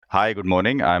Hi, good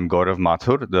morning. I'm Gaurav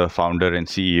Mathur, the founder and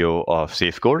CEO of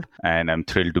SafeGold, and I'm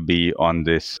thrilled to be on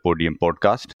this podium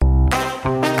podcast.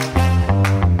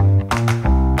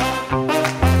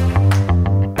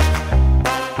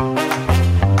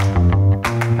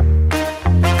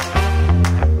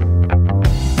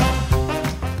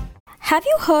 Have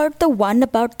you heard the one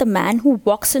about the man who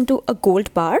walks into a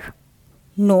gold bar?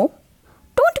 No?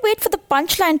 Don't wait for the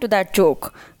punchline to that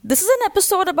joke. This is an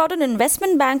episode about an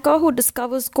investment banker who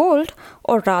discovers gold,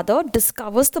 or rather,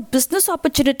 discovers the business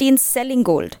opportunity in selling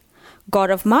gold.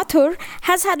 Gaurav Mathur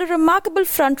has had a remarkable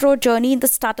front row journey in the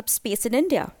startup space in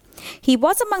India. He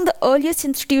was among the earliest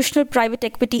institutional private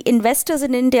equity investors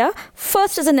in India,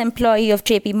 first as an employee of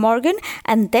JP Morgan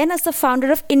and then as the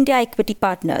founder of India Equity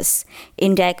Partners.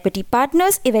 India Equity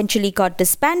Partners eventually got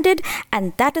disbanded,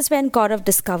 and that is when Gaurav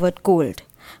discovered gold.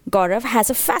 Gaurav has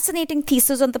a fascinating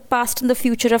thesis on the past and the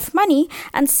future of money,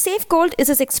 and SafeGold is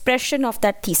his expression of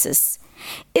that thesis.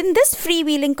 In this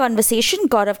freewheeling conversation,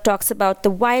 Gaurav talks about the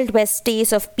Wild West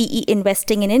days of PE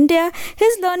investing in India,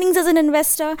 his learnings as an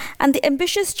investor, and the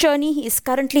ambitious journey he is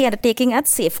currently undertaking at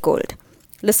SafeGold.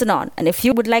 Listen on, and if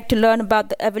you would like to learn about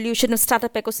the evolution of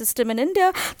startup ecosystem in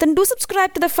India, then do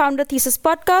subscribe to the Founder Thesis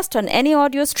podcast on any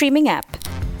audio streaming app.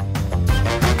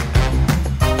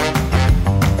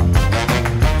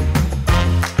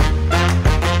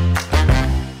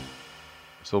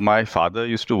 So my father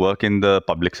used to work in the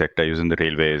public sector, he was in the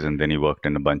railways, and then he worked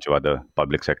in a bunch of other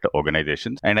public sector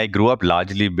organizations. And I grew up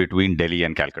largely between Delhi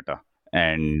and Calcutta.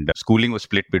 And schooling was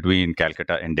split between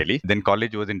Calcutta and Delhi. Then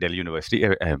college was in Delhi University.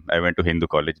 I went to Hindu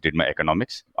College, did my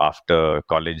economics. After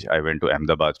college, I went to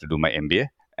Ahmedabad to do my MBA.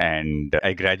 And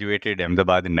I graduated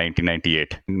Ahmedabad in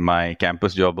 1998. My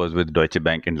campus job was with Deutsche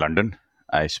Bank in London.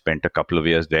 I spent a couple of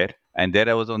years there. And there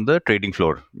I was on the trading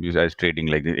floor. I was trading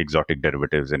like the exotic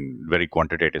derivatives and very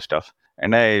quantitative stuff.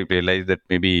 And I realized that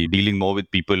maybe dealing more with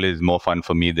people is more fun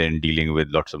for me than dealing with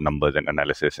lots of numbers and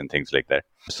analysis and things like that.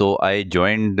 So I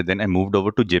moved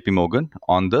over to JP Morgan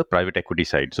on the private equity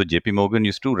side. So JP Morgan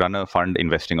used to run a fund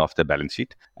investing off the balance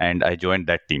sheet. And I joined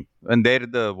that team. And there,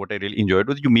 what I really enjoyed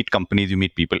was you meet companies, you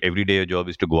meet people. Every day your job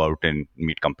is to go out and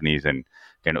meet companies and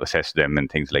kind of assess them and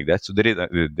things like that. So there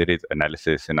is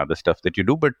analysis and other stuff that you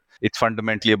do, but it's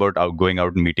fundamentally about going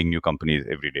out and meeting new companies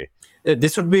every day.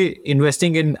 This would be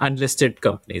investing in unlisted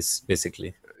companies,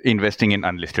 basically. Investing in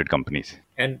unlisted companies.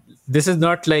 And this is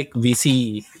not like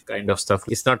VC kind of stuff.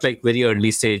 It's not like very early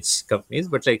stage companies,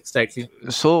 but like slightly.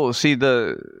 So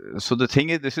the thing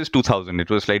is, this is 2000.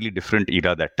 It was a slightly different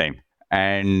era that time.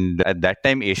 And at that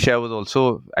time, Asia was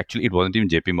also, actually, it wasn't even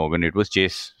JP Morgan. It was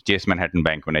Chase Manhattan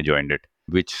Bank when I joined it,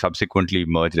 which subsequently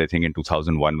merged, I think, in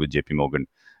 2001 with JP Morgan.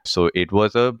 So it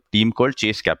was a team called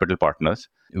Chase Capital Partners,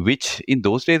 which in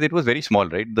those days, it was very small,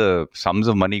 right? The sums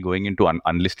of money going into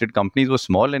unlisted companies was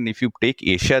small. And if you take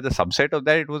Asia, the subset of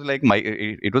that, it was like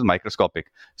it was microscopic.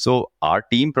 So our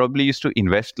team probably used to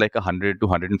invest like $100 to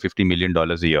 $150 million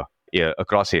a year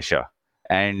across Asia.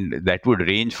 And that would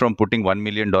range from putting $1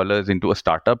 million into a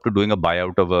startup to doing a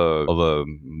buyout of a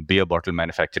beer bottle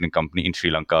manufacturing company in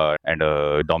Sri Lanka and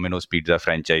a Domino's pizza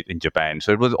franchise in Japan.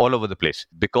 So it was all over the place.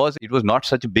 Because it was not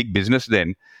such a big business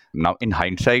then, now in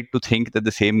hindsight, to think that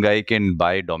the same guy can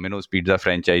buy Domino's pizza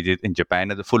franchises in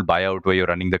Japan as a full buyout where you're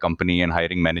running the company and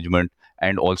hiring management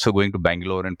and also going to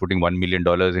Bangalore and putting $1 million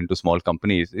into small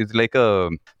companies is like a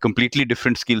completely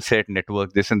different skill set,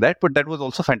 network, this and that. But that was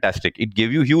also fantastic. It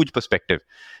gave you huge perspective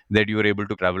that you were able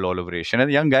to travel all over Asia. And as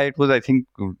a young guy, it was, I think,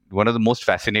 one of the most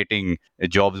fascinating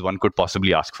jobs one could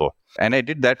possibly ask for. And I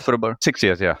did that for about 6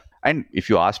 years, yeah. And if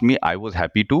you ask me, I was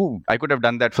happy too. I could have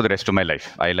done that for the rest of my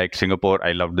life. I liked Singapore.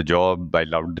 I loved the job. I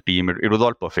loved the team. It was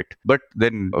all perfect. But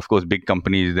then, of course, big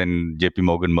companies, then JP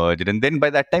Morgan merged. And then by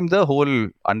that time, the whole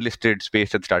unlisted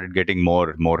space had started getting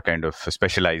more kind of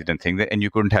specialized and things. And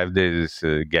you couldn't have this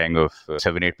gang of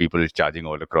 7-8 people charging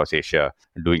all across Asia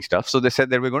doing stuff. So they said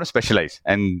that we're going to specialize.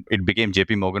 And it became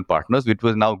JP Morgan Partners, which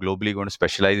was now globally going to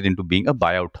specialize into being a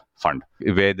buyout fund,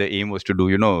 where the aim was to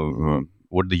do,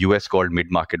 what the US called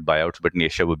mid-market buyouts, but in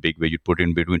Asia were big, where you'd put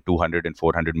in between $200 and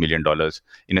 $400 million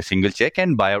in a single check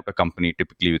and buy out a company,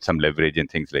 typically with some leverage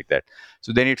and things like that.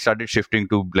 So then it started shifting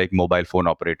to like mobile phone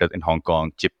operators in Hong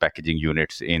Kong, chip packaging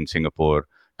units in Singapore,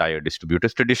 tire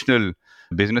distributors, traditional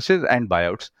businesses and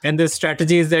buyouts. And the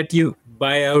strategy is that you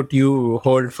buy out, you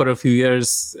hold for a few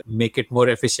years, make it more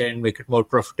efficient, make it more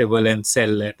profitable and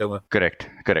sell at a... Correct.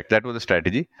 That was the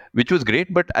strategy, which was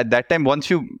great. But at that time, when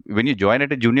you join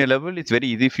at a junior level, it's very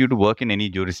easy for you to work in any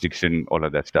jurisdiction, all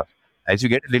of that stuff. As you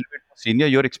get a little bit more senior,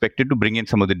 you're expected to bring in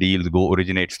some of the deals, go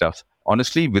originate stuff.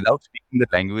 Honestly, without speaking the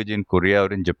language in Korea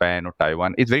or in Japan or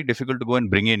Taiwan, it's very difficult to go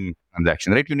and bring in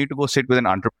transaction, right? You need to go sit with an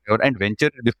entrepreneur, and venture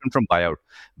is different from buyout.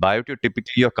 Buyout,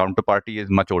 your counterparty is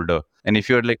much older. And if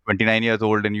you're like 29 years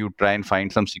old and you try and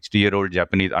find some 60-year-old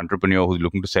Japanese entrepreneur who's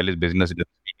looking to sell his business, doesn't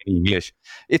speak any English,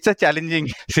 it's a challenging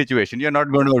situation. You're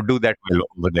not going to do that well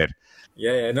over there.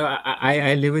 Yeah. No,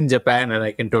 I live in Japan and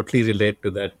I can totally relate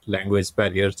to that language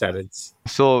barrier challenge.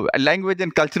 So language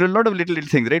and cultural, a lot of little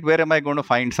things, right? Where am I going to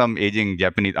find some aging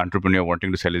Japanese entrepreneur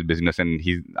wanting to sell his business and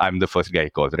I'm the first guy he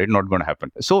calls, right? Not going to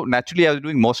happen. So naturally, I was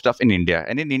doing more stuff in India.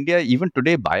 And in India, even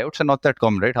today, buyouts are not that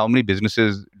common, right? How many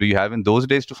businesses do you have? In those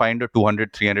days, to find a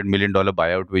 $200, $300 million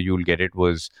buyout where you'll get it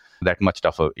was that much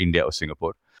tougher, India or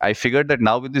Singapore. I figured that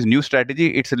now with this new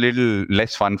strategy, it's a little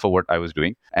less fun for what I was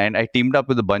doing. And I teamed up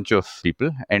with a bunch of people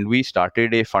and we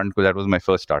started a fund, because that was my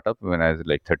first startup when I was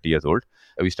like 30 years old.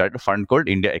 We started a fund called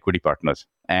India Equity Partners.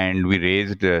 And we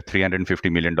raised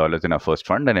 $350 million in our first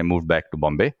fund. And I moved back to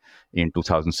Bombay in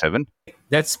 2007.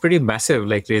 That's pretty massive,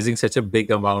 like raising such a big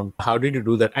amount. How did you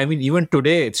do that? I mean, even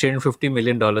today, $350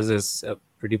 million is a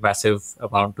pretty massive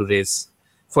amount to raise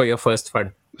for your first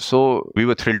fund. So we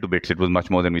were thrilled to bits. It was much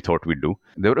more than we thought we'd do.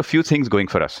 There were a few things going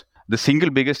for us. The single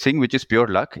biggest thing, which is pure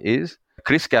luck, is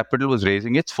Chris Capital was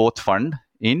raising its fourth fund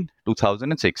in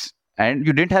 2006. And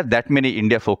you didn't have that many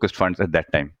India-focused funds at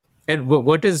that time. And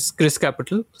what is Chris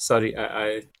Capital? Sorry,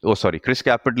 Chris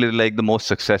Capital is like the most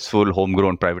successful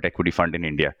homegrown private equity fund in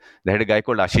India. They had a guy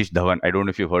called Ashish Dhawan. I don't know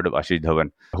if you've heard of Ashish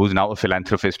Dhawan, who's now a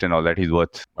philanthropist and all that. He's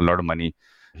worth a lot of money.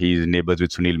 He's neighbors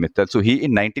with Sunil Mittal. So he,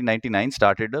 in 1999,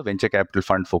 started a venture capital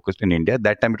fund focused in India.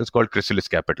 That time it was called Chrysalis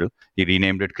Capital. He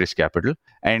renamed it Chris Capital.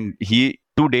 And he,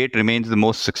 to date, remains the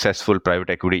most successful private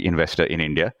equity investor in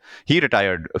India. He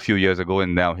retired a few years ago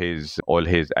and now all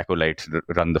his acolytes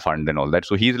run the fund and all that.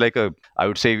 So he's like I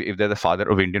would say if there's a father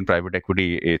of Indian private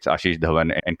equity, it's Ashish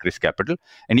Dhawan and Chris Capital.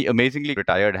 And he amazingly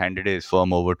retired, handed his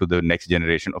firm over to the next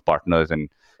generation of partners and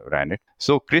ran it.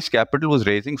 So Chris Capital was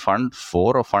raising fund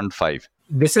 4 or fund 5.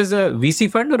 This is a VC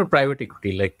fund or a private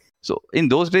equity? So in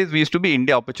those days, we used to be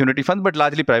India Opportunity Funds, but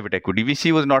largely private equity.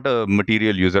 VC was not a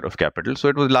material user of capital. So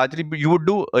it was largely, you would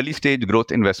do early stage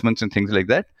growth investments and things like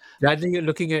that. Largely, you're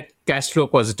looking at cash flow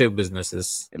positive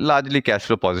businesses. Largely cash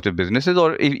flow positive businesses,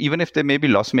 or even if they may be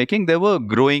loss making, they were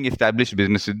growing established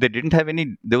businesses. They didn't have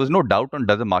there was no doubt on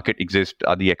does the market exist?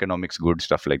 Are the economics good?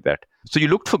 Stuff like that. So you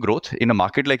looked for growth. In a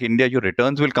market like India, your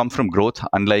returns will come from growth,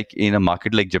 unlike in a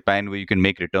market like Japan, where you can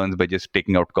make returns by just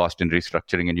taking out cost and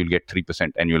restructuring and you'll get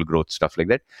 3% annual growth, stuff like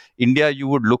that. India, you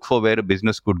would look for where a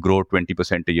business could grow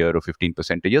 20% a year or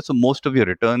 15% a year. So most of your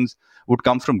returns would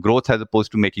come from growth as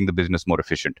opposed to making the business more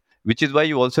efficient, which is why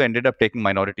you also ended up taking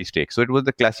minority stakes. So it was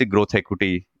the classic growth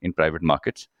equity in private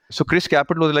markets. So Chris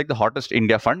Capital was like the hottest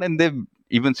India fund, and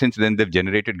even since then, they've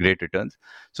generated great returns.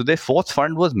 So their fourth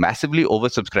fund was massively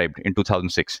oversubscribed in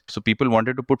 2006. So people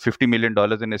wanted to put $50 million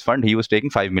in his fund. He was taking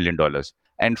 $5 million.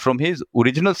 And from his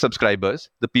original subscribers,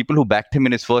 the people who backed him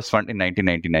in his first fund in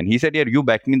 1999, he said, yeah, you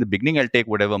backed me in the beginning. I'll take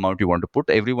whatever amount you want to put.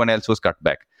 Everyone else was cut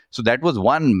back. So that was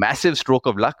one massive stroke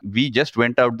of luck. We just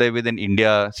went out there with an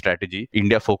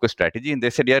India-focused strategy. And they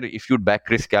said, yeah, if you'd back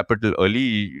Chris Capital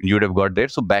early, you'd have got there.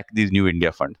 So back these new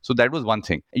India funds. So that was one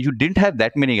thing. You didn't have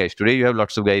that many guys. Today, you have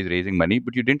lots of guys raising money,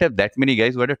 but you didn't have that many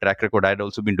guys who had a track record. I had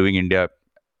also been doing India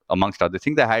amongst other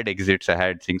things. I had exits, I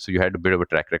had things. So you had a bit of a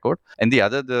track record. And the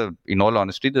other, in all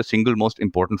honesty, the single most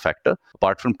important factor,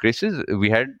 apart from Chris, is we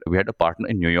had a partner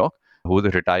in New York who was a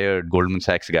retired Goldman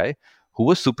Sachs guy who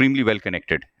was supremely well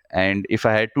connected. And if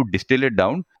I had to distill it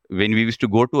down, when we used to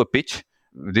go to a pitch,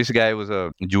 this guy was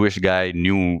a Jewish guy,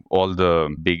 knew all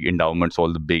the big endowments,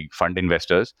 all the big fund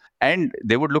investors. And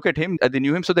they would look at him, they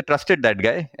knew him, so they trusted that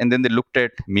guy. And then they looked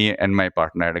at me and my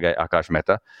partner, I had a guy, Akash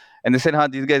Mehta. And they said,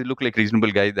 these guys look like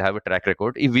reasonable guys. They have a track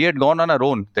record. If we had gone on our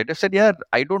own, they'd have said, yeah,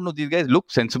 I don't know. These guys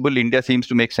look sensible. India seems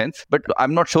to make sense. But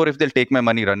I'm not sure if they'll take my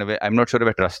money, run away. I'm not sure if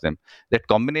I trust them. That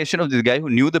combination of this guy who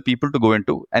knew the people to go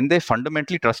into, and they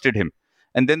fundamentally trusted him.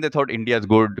 And then they thought India is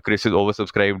good, Chris is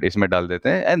oversubscribed, isme dal dete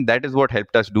hain. And that is what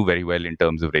helped us do very well in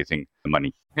terms of raising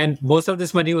money. And most of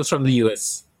this money was from the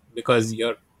US because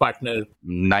your partner...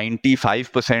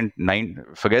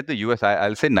 95%, forget the US,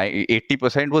 I'll say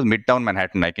 80% was Midtown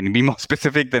Manhattan. I can be more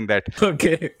specific than that.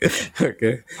 Okay.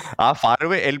 Our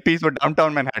faraway LPs were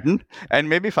downtown Manhattan, and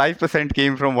maybe 5%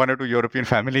 came from one or two European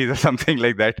families or something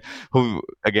like that, who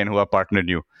our partner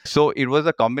knew. So it was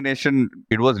a combination,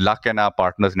 it was luck and our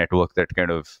partners' network that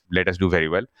kind of let us do very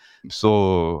well.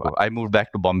 So I moved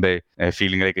back to Bombay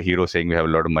feeling like a hero, saying we have a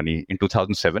lot of money in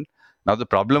 2007. Now, the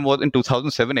problem was in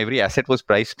 2007, every asset was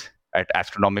priced at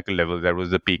astronomical levels. That was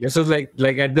the peak. This was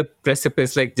like at the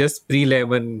precipice, like just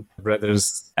pre-Lehman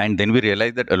Brothers. And then we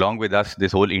realized that along with us,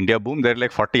 this whole India boom, there are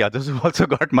like 40 others who also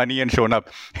got money and shown up.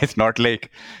 It's not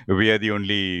like we are the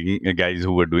only guys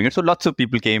who were doing it. So lots of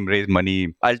people came, raised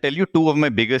money. I'll tell you two of my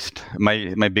biggest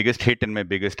hit and my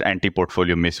biggest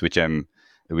anti-portfolio miss, which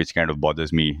kind of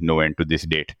bothers me no end to this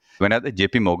date. When I was at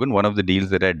JP Morgan, one of the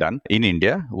deals that I had done in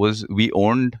India was we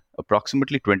owned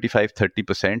approximately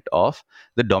 25-30% of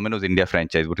the Domino's India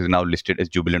franchise, which is now listed as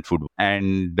Jubilant Food.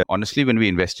 And honestly, when we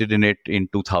invested in it in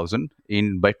 2000,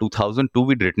 by 2002,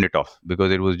 we'd written it off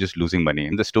because it was just losing money.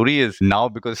 And the story is now,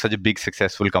 because it's such a big,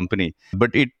 successful company,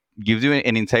 but it gives you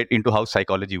an insight into how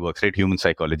psychology works, right? Human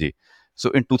psychology. So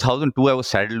in 2002, I was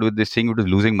saddled with this thing. It was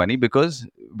losing money because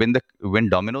when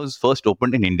Domino's first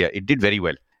opened in India, it did very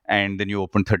well. And then you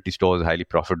opened 30 stores, highly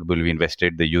profitable. We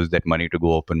invested. They used that money to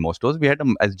go open more stores. We had,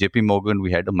 as JP Morgan,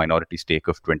 we had a minority stake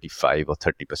of 25 or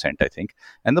 30%, I think.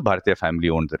 And the Bhartiya family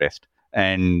owned the rest.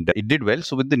 And it did well.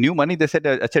 So with the new money, they said,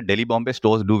 Acha, Delhi, Bombay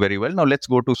stores do very well. Now let's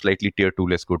go to slightly tier 2.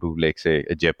 Let's go to, like, say,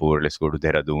 Jaipur. Let's go to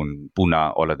Dehradun,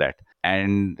 Pune, all of that.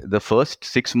 And the first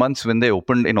 6 months when they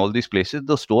opened in all these places,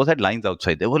 the stores had lines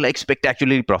outside. They were like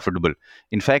spectacularly profitable.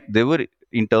 In fact, they were,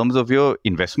 in terms of your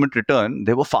investment return,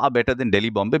 they were far better than Delhi,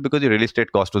 Bombay because your real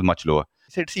estate cost was much lower. I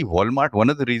said, see, Walmart, one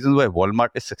of the reasons why Walmart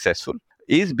is successful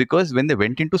is because when they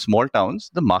went into small towns,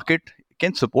 the market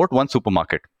can support one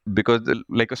supermarket. Because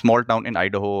like a small town in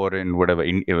Idaho or in whatever,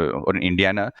 or in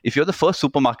Indiana, if you're the first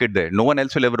supermarket there, no one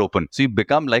else will ever open. So you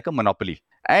become like a monopoly.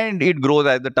 And it grows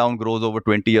as the town grows over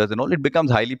 20 years and all. It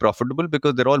becomes highly profitable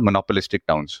because they're all monopolistic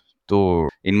towns. So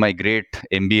in my great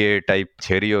MBA type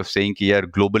theory of saying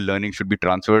that global learning should be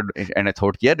transferred, and I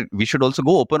thought, we should also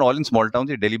go open all in small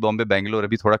towns. Delhi, Bombay, Bangalore,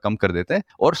 abhi thoda kam kar dete hain,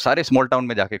 aur sare small town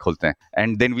mein jaake kholte hain.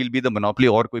 And then we'll be the monopoly.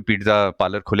 Aur koi pizza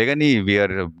parlor khulega nahi. We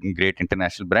are a great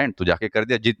international brand. To jaake kar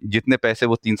diya. Jitne paise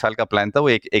wo 3 saal ka plan tha, wo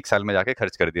ek saal mein jaake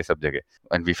kharch kar diya sab jagah.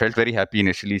 And we felt very happy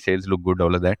initially. Sales looked good,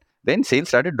 all of that. Then sales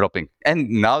started dropping. And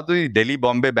now the Delhi,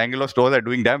 Bombay, Bangalore stores are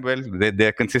doing damn well.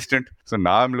 They're consistent. So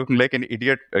now I'm looking like an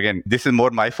idiot. Again, this is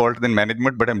more my fault than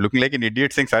management, but I'm looking like an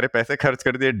idiot saying, sare paise kharch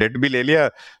kar diye, debt bhi le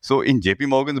liya. So in JP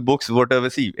Morgan's books,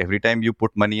 whatever, see, every time you put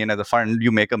money in as a fund,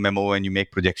 you make a memo and you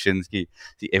make projections. See,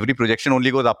 every projection only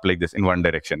goes up like this in one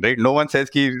direction, right? No one says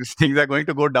things are going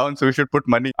to go down, so you should put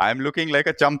money. I'm looking like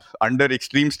a chump under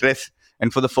extreme stress.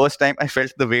 And for the first time, I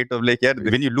felt the weight of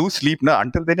when you lose sleep,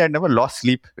 until then I never lost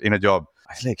sleep in a job.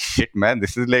 I was like, shit, man,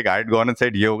 this is like, I had gone and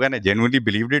said yoga and I genuinely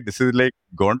believed it. This is like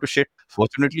gone to shit.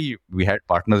 Fortunately, we had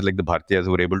partners like the Bhartiyas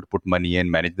who were able to put money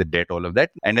in, manage the debt, all of that.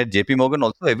 And at JP Morgan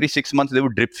also, every 6 months, they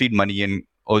would drip feed money in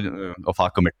of our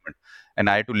commitment. And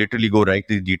I had to literally go write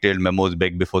these detailed memos,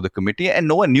 beg before the committee, and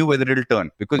no one knew whether it'll turn.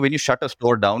 Because when you shut a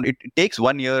store down, it takes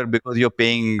 1 year because you're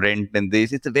paying rent and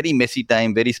this. It's a very messy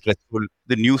time, very stressful.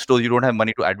 The new stores, you don't have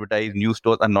money to advertise. New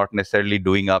stores are not necessarily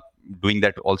doing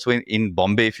that. Also in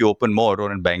Bombay, if you open more, or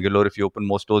in Bangalore, if you open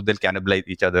more stores, they'll cannibalize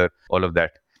each other, all of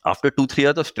that. After 2-3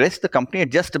 years of stress, the company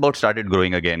had just about started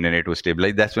growing again and it was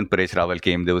stabilized. That's when Paresh Rawal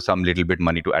came. There was some little bit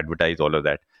money to advertise, all of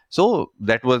that. So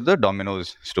that was the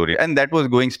Domino's story. And that was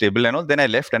going stable and all. Then I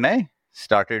left and I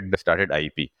started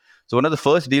IEP. So one of the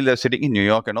first deals, I was sitting in New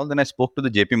York and all. Then I spoke to the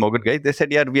JP Morgan guys. They said,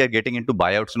 we are getting into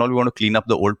buyouts and all. We want to clean up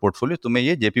the old portfolio. तुम्हें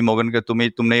ये JP Morgan का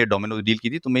तुमने ये Domino's deal की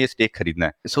थी, तुम्हें ये stake खरीदना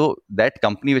है. So that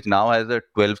company, which now has a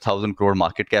 12,000 crore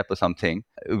market cap or something,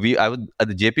 the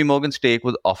JP Morgan stake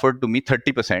was offered to me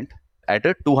 30% at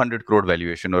a 200 crore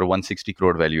valuation or 160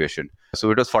 crore valuation. So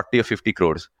it was 40 or 50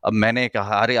 crores. अब मैंने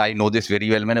कहा, I know this very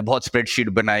well. मैंने बहुत spreadsheet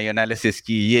बनाई, analysis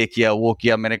की, ये किया, वो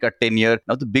किया. मैंने कहा 10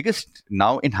 years.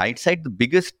 Now in hindsight, the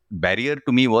biggest barrier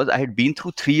to me was I had been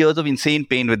through 3 years of insane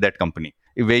pain with that company,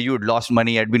 where you had lost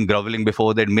money, had been groveling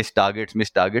before, they'd missed targets.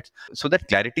 So that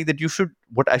clarity that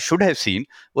what I should have seen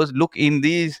was, look, in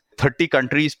these 30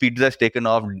 countries, pizza is taken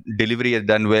off, delivery has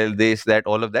done well, this, that,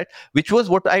 all of that, which was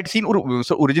what I'd seen.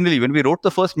 So originally, when we wrote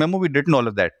the first memo, we'd written all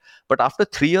of that. But after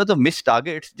 3 years of missed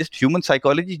targets, just human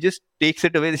psychology just takes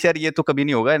it away. They say, ye to kabhi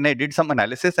nahi hoga. And I did some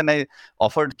analysis and I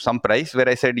offered some price where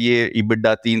I said, ye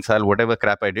EBITDA 3 saal, whatever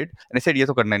crap I did. And I said, ye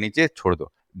to karna nahi chahiye, chhod do.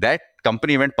 That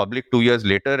company went public 2 years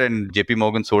later and JP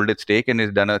Morgan sold its stake and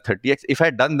has done a 30x. If I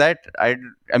had done that,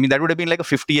 that would have been like a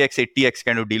 50x, 80x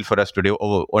kind of deal for us today.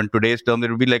 On today's term, it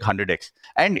would be like 100x.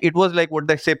 And it was like what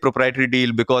they say, proprietary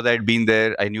deal, because I had been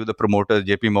there. I knew the promoters.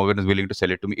 JP Morgan was willing to sell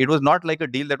it to me. It was not like a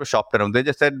deal that was shopped around. They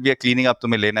just said, we are cleaning up,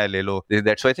 tumhe lena hai, le lo.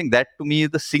 That. So I think that to me is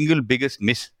the single biggest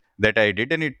miss that I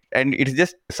did, and it's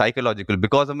just psychological.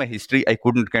 Because of my history, I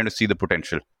couldn't kind of see the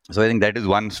potential. So I think that is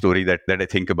one story that I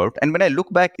think about. And when I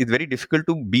look back, it's very difficult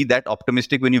to be that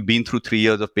optimistic when you've been through 3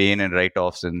 years of pain and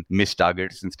write-offs and missed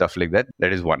targets and stuff like that.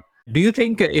 That is one. Do you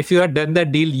think if you had done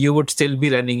that deal, you would still be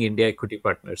running India Equity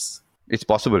Partners? It's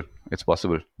possible. It's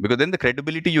possible. Because then the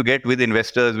credibility you get with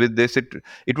investors, with this,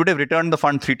 it would have returned the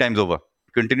fund 3 times over.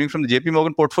 Continuing from the JP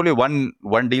Morgan portfolio,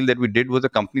 one deal that we did was a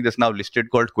company that's now listed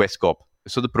called Quest Corp.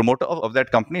 So the promoter of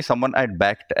that company, someone I had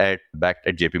backed at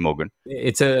JP Morgan.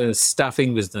 It's a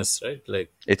staffing business, right?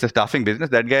 It's a staffing business.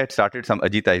 That guy had started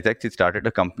Ajit Isaacs. He started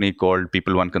a company called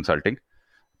People One Consulting.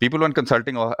 People One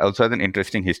Consulting also has an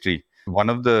interesting history. One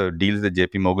of the deals that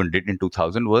JP Morgan did in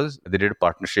 2000 was they did a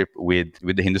partnership with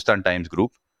the Hindustan Times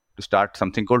Group to start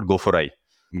something called Go4i.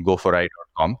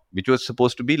 Go4i.com, which was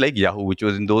supposed to be like Yahoo, which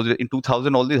was in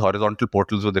 2000, all these horizontal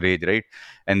portals were the rage, right?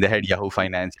 And they had Yahoo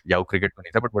Finance, Yahoo Cricket,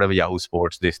 but whatever, Yahoo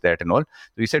Sports, this, that, and all.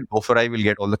 So we said Go4i will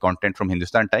get all the content from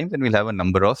Hindustan Times, and we'll have a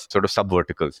number of sort of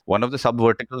sub-verticals. One of the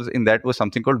sub-verticals in that was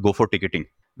something called Go for Ticketing.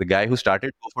 The guy who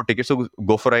started Go for Tickets, so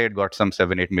Go4i had got some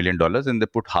 $7-8 million, and they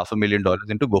put $500,000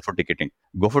 into Go for Ticketing.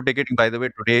 Go for Ticketing, by the way,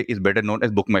 today is better known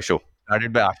as Book My Show.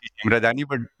 Started by Ashish Hemrajani,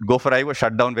 but Go4i was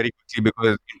shut down very quickly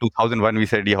because in 2001 we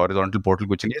said the horizontal portal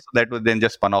kuch nahi hai. So that was then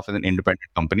just spun off as an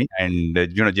independent company, and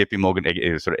JP Morgan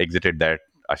sort of exited that.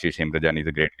 Ashish Hemrajani is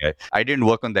a great guy. I didn't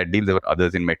work on that deal. There were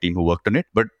others in my team who worked on it.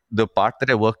 But the part that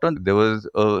I worked on, there was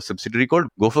a subsidiary called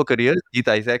Go for Careers. Keith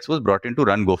Isaacs was brought in to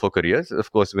run Go for Careers.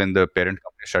 Of course, when the parent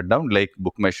company shut down, like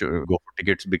Book My Show, Go for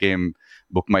Tickets became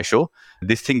Book My Show.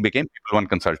 This thing became People One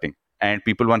Consulting. And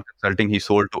People One Consulting, he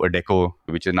sold to Adecco,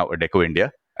 which is now Adecco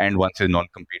India. And once his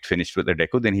non-compete finished with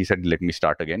Adecco, then he said, let me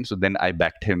start again. So then I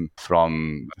backed him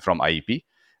from IEP.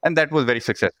 And that was very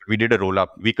successful. We did a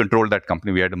roll-up. We controlled that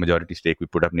company. We had a majority stake. We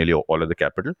put up nearly all of the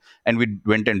capital. And we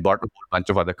went and bought a whole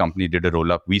bunch of other companies, did a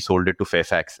roll-up. We sold it to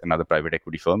Fairfax, another private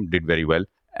equity firm, did very well.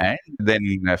 And then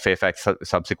Fairfax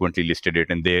subsequently listed it,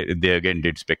 and they again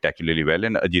did spectacularly well.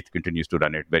 And Ajit continues to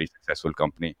run it. Very successful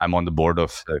company. I'm on the board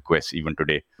of Quest even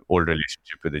today. Old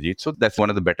relationship with Ajit. So that's one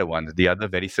of the better ones. The other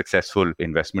very successful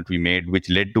investment we made, which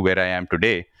led to where I am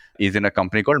today, is in a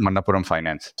company called Manappuram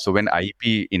Finance. So when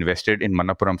IEP invested in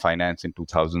Manappuram Finance in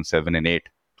 2008,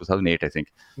 I think.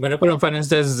 Manappuram Finance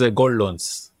does gold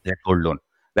loans. Yeah, gold loan.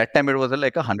 That time it was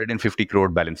like a 150 crore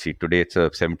balance sheet. Today it's a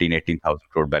 18,000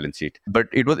 crore balance sheet. But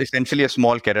it was essentially a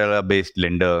small Kerala-based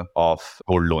lender of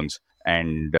gold loans.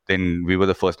 And then we were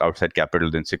the first outside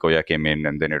capital. Then Sequoia came in,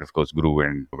 and then it, of course, grew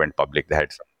and went public. They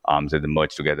had some arms that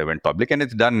merged together, went public, and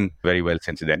it's done very well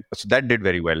since then. So that did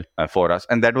very well for us.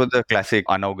 And that was the classic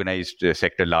unorganized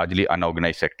sector, largely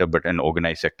unorganized sector, but an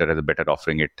organized sector has a better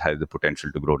offering. It has the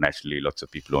potential to grow naturally. Lots of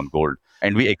people own gold.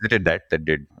 And we exited that. That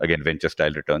did, again, venture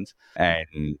style returns.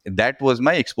 And that was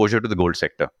my exposure to the gold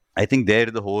sector. I think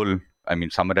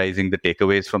summarizing the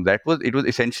takeaways from that was, it was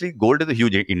essentially, gold is a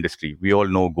huge industry. We all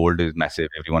know gold is massive.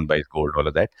 Everyone buys gold, all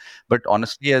of that. But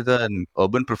honestly, as an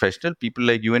urban professional, people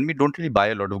like you and me don't really buy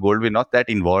a lot of gold. We're not that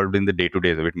involved in the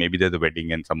day-to-days of it. Maybe there's a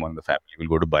wedding and someone in the family will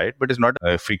go to buy it, but it's not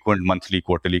a frequent monthly,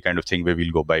 quarterly kind of thing where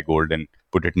we'll go buy gold and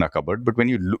put it in a cupboard. But when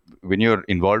you're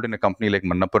involved in a company like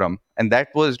Manappuram, and that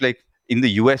was like, in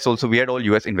the US also, we had all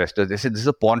US investors. They said, this is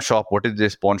a pawn shop. What is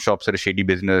this? Pawn shops are a shady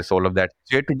business, all of that.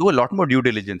 So you had to do a lot more due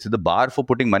diligence. The bar for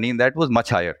putting money in that was much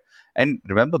higher. And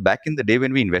remember, back in the day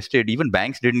when we invested, even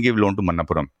banks didn't give loan to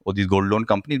Manappuram or these gold loan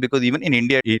companies, because even in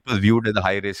India, it was viewed as a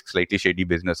high risk, slightly shady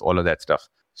business, all of that stuff.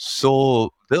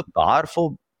 So the bar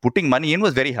for putting money in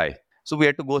was very high. So we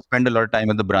had to go spend a lot of time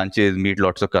at the branches, meet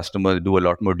lots of customers, do a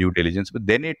lot more due diligence. But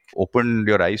then it opened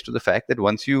your eyes to the fact that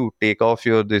once you take off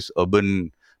this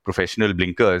urban professional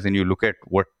blinkers and you look at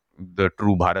what the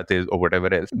true Bharat is or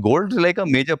whatever else, gold is like a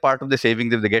major part of the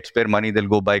savings. If they get spare money, they'll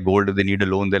go buy gold. If they need a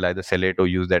loan, they'll either sell it or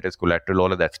use that as collateral,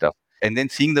 all of that stuff. And then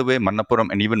seeing the way Manappuram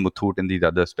and even Muthoot and these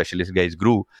other specialist guys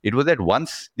grew, it was that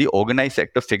once the organized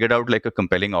sector figured out like a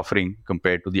compelling offering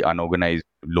compared to the unorganized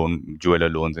jeweler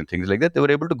loans and things like that, they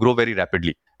were able to grow very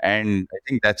rapidly. And I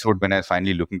think that's what, when I was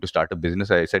finally looking to start a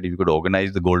business, I said, if you could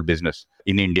organize the gold business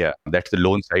in India, that's the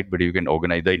loan side, but you can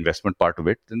organize the investment part of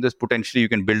it, then there's potentially you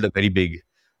can build a very big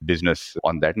business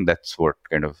on that. And that's what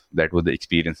that was the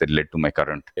experience that led to my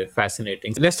current.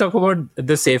 Fascinating. Let's talk about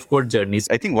the SafeCode journeys.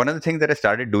 I think one of the things that I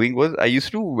started doing was,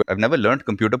 I've never learned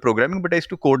computer programming, but I used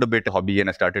to code a bit, hobby, and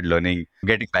I started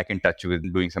getting back in touch with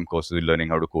doing some courses, learning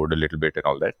how to code a little bit and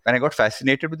all that. And I got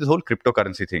fascinated with this whole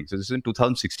cryptocurrency thing. So this is in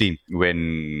 2016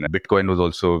 when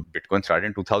Bitcoin started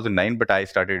in 2009, but I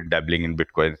started dabbling in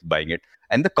Bitcoin, buying it.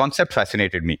 And the concept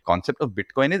fascinated me. Concept of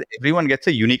Bitcoin is everyone gets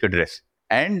a unique address.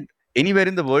 And anywhere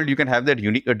in the world, you can have that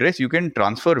unique address. You can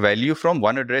transfer value from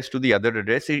one address to the other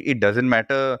address. It doesn't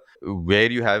matter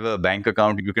where you have a bank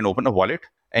account. You can open a wallet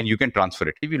and you can transfer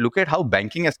it. If you look at how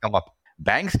banking has come up,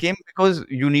 banks came because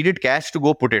you needed cash to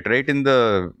go put it, right? In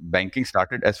the banking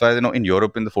started, as far as I know, in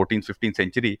Europe in the 14th, 15th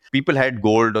century, people had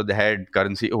gold or they had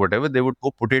currency or whatever. They would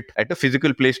go put it at a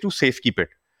physical place to safekeep it.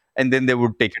 And then they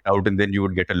would take it out and then you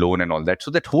would get a loan and all that. So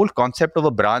that whole concept of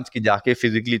a branch ki jaake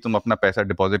physically tum apna paisa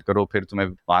deposit karo, phir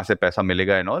tumhe wahan se paisa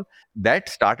milega and all, that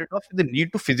started off with the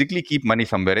need to physically keep money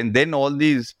somewhere. And then all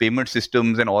these payment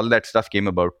systems and all that stuff came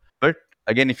about. But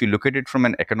again, if you look at it from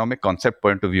an economic concept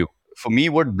point of view, for me,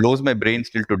 what blows my brain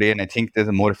still today, and I think there's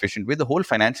a more efficient way, the whole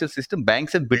financial system,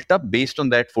 banks have built up based on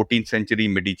that 14th century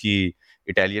Medici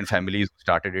Italian families who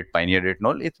started it, pioneered it and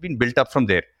all. It's been built up from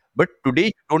there. But today,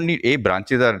 you don't need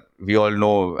branches are, we all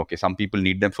know, okay, some people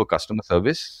need them for customer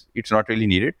service. It's not really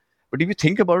needed. But if you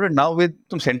think about it now with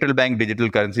some central bank digital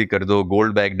currency kar do,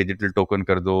 gold backed digital token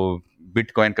kar do,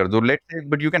 Bitcoin kar do, let's say,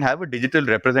 but you can have a digital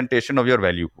representation of your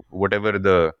value, whatever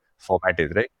the format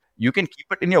is, right? You can keep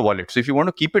it in your wallet. So if you want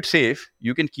to keep it safe,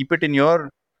 you can keep it in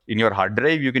your hard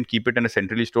drive, you can keep it in a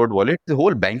centrally stored wallet. The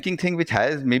whole banking thing, which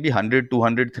has maybe 100,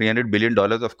 200, $300 billion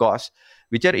of costs,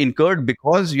 which are incurred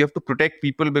because you have to protect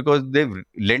people because they've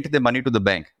lent their money to the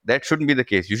bank. That shouldn't be the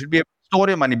case. You should be able to store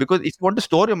your money, because if you want to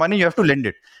store your money, you have to lend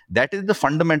it. That is the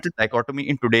fundamental dichotomy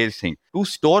in today's thing. To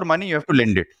store money, you have to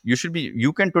lend it.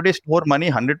 You can today store money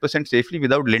 100% safely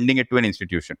without lending it to an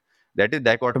institution. That is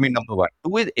dichotomy number one.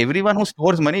 Two is everyone who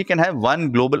stores money can have one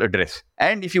global address.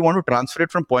 And if you want to transfer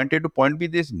it from point A to point B,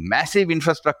 this massive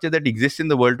infrastructure that exists in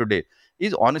the world today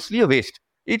is honestly a waste.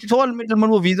 It's all middleman,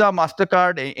 वो Visa,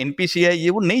 Mastercard, NPCI, ये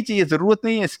वो नहीं चाहिए, जरूरत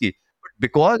नहीं है इसकी. But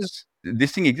because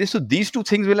this thing exists, so these two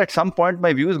things will at some point,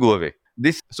 my views, go away.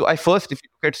 So if you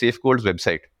look at SafeGold's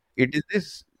website, it is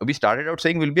this. We started out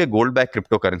saying we'll be a gold-backed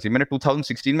cryptocurrency. मैंने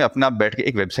 2016 में अपना बैठ के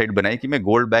एक website बनाई कि मैं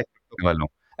gold-backed crypto वाला हूँ.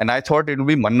 And I thought it will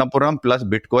be Manappuram plus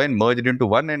Bitcoin merged into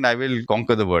one and I will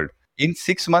conquer the world. In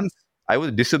 6 months, I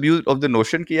was disabused of the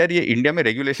notion कि यार ये इंडिया में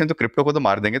रेगुलेशन तो क्रिप्टो को तो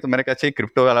मार देंगे. तो मैंने कहा अच्छा ये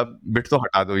क्रिप्टो वाला बिट तो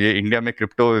हटा दो. ये इंडिया में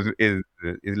crypto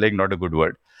is like not a good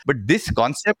word. But this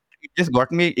concept, it just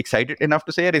got me excited enough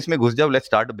to say यार इसमें घुस जाओ, let's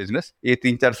start a business. ये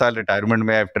 3-4 साल retirement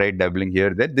में I've tried dabbling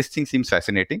here there. This thing seems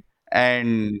fascinating.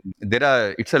 And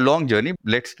it's a long journey.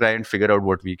 Let's try and figure out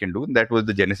what we can do. And that was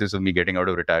the genesis of me getting out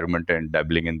of retirement and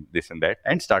dabbling in this and that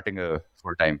and starting a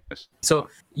full-time business. So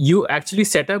you actually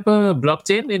set up a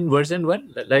blockchain in version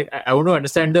 1? Like, I want to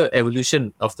understand the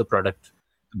evolution of the product.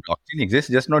 The blockchain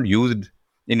exists, just not used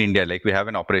in India. Like we have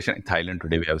an operation in Thailand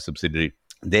today. We have a subsidiary.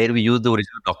 There we use the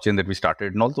original blockchain that we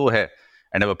started and also have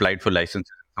applied for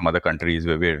licenses in some other countries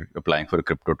where we're applying for a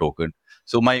crypto token.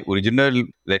 So my original,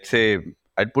 let's say,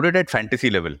 I'd put it at fantasy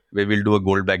level, where we'll do a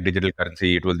gold-backed digital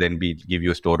currency. It will then give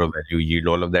you a store of value, yield,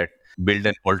 all of that, build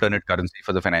an alternate currency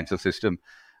for the financial system.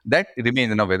 That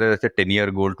remains. Now, whether it's a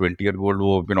 10-year gold, 20-year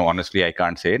gold, honestly, I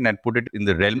can't say. And I'd put it in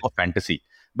the realm of fantasy.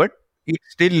 But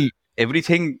it's still,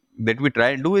 everything that we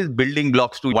try and do is building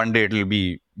blocks to one day it will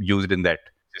be used in that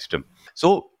system.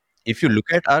 So if you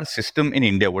look at our system in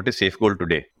India, what is SafeGold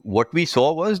today? What we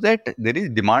saw was that there is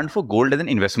demand for gold as an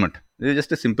investment. This is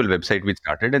just a simple website we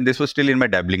started, and this was still in my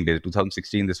dabbling days.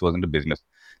 2016, this wasn't a business.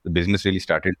 The business really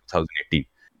started in 2018.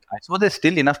 I saw there's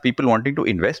still enough people wanting to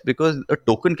invest because a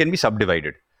token can be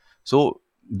subdivided. So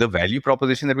the value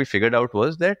proposition that we figured out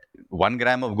was that 1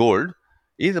 gram of gold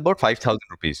is about 5,000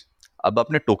 rupees. अब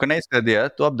आपने tokenise कर दिया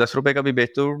तो आप 10 रुपए का भी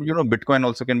बेचते हो. Bitcoin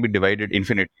also can be divided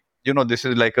infinitely. This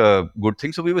is like a good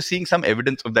thing. So we were seeing some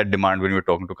evidence of that demand when we were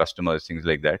talking to customers, things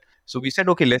like that. So we said,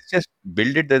 okay, let's just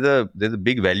build it. There's a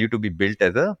big value to be built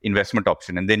as a investment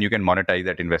option. And then you can monetize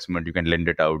that investment. You can lend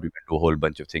it out. You can do a whole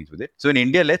bunch of things with it. So in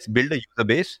India, let's build a user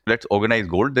base. Let's organize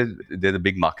gold. There's a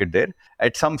big market there.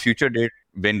 At some future date,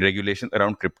 when regulations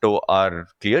around crypto are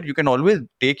clear, you can always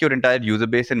take your entire user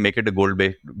base and make it a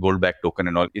gold-backed token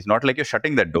and all. It's not like you're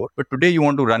shutting that door. But today you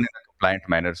want to run in a compliant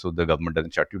manner so the government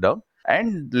doesn't shut you down.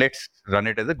 And let's run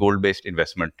it as a gold-based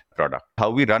investment product. How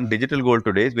we run digital gold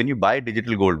today is when you buy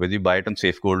digital gold, whether you buy it on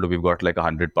SafeGold, or we've got like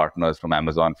 100 partners from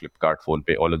Amazon, Flipkart,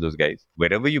 PhonePe, all of those guys.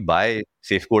 Wherever you buy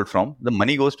SafeGold from, the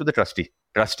money goes to the trustee.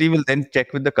 Trustee will then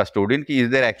check with the custodian, is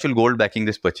there actual gold backing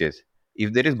this purchase?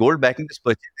 If there is gold backing this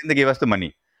purchase, then they give us the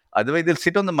money. Otherwise, they'll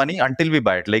sit on the money until we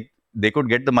buy it. Like they could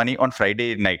get the money on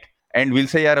Friday night. And we'll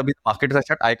say, yaar, abhi markets are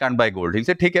shut, I can't buy gold. He'll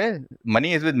say, theek hai,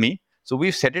 money is with me. So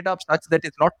we've set it up such that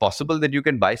it's not possible that you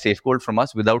can buy SafeGold from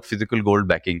us without physical gold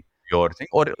backing your thing.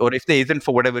 Or if there isn't,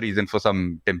 for whatever reason, for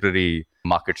some temporary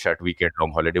market shut, weekend,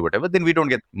 long holiday, whatever, then we don't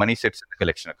get money, sits in the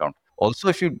collection account.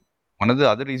 Also, one of the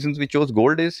other reasons we chose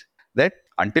gold is that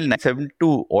Until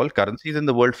 1972, all currencies in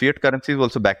the world, fiat currencies were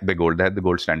also backed by gold. They had the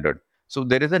gold standard. So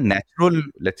there is a natural,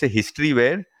 let's say, history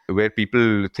where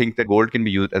people think that gold can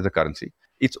be used as a currency.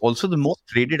 It's also the most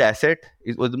traded asset.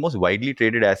 It was the most widely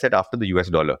traded asset after the US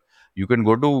dollar. You can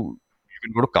go to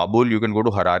Kabul, you can go to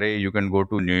Harare, you can go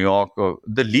to New York,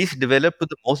 the least developed to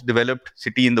the most developed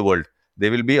city in the world.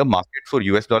 There will be a market for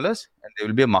US dollars and there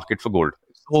will be a market for gold.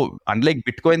 So unlike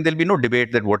Bitcoin, there'll be no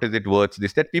debate that what is it worth,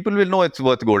 this, that. People will know it's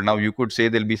worth gold. Now you could say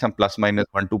there'll be some plus minus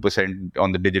 1-2%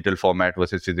 on the digital format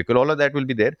versus physical. All of that will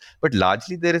be there. But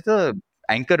largely there is a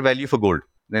anchor value for gold.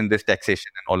 Then there's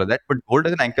taxation and all of that. But gold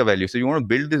has an anchor value. So you want to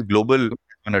build this global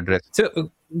address.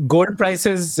 So gold price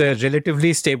is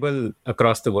relatively stable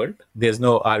across the world. There's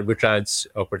no arbitrage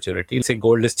opportunity. Say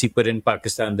gold is cheaper in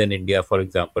Pakistan than India, for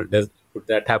example. Could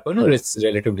that happen, or it's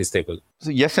relatively stable?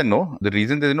 So yes and no. The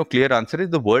reason there's no clear answer is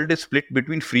the world is split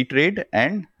between free trade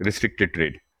and restricted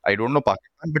trade. I don't know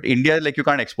Pakistan, but India, like, you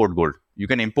can't export gold. You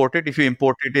can import it. If you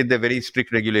import it, they're very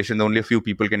strict regulations. Only a few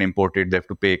people can import it. They have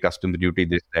to pay customs duty,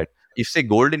 this, that. If, say,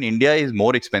 gold in India is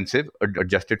more expensive,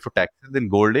 adjusted for taxes, than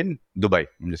gold in Dubai,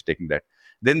 I'm just taking that,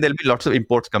 then there'll be lots of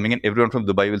imports coming in. Everyone from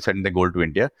Dubai will send their gold to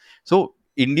India. So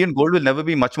Indian gold will never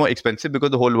be much more expensive because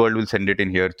the whole world will send it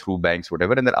in here through banks,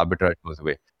 whatever, and then arbitrage goes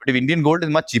away. But if Indian gold is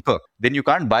much cheaper, then you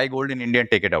can't buy gold in India and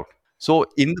take it out. So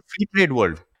in the free trade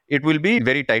world, it will be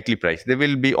very tightly priced. There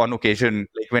will be, on occasion,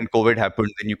 like when COVID happened,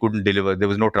 then you couldn't deliver. There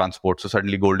was no transport. So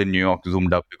suddenly gold in New York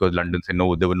zoomed up because London said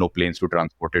no, there were no planes to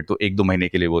transport it. So 1-2 mahine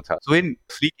ke liye wo tha. So in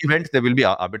freak events, there will be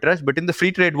arbitrage. But in the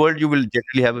free trade world, you will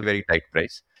generally have a very tight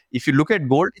price. If you look at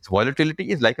gold, its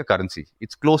volatility is like a currency.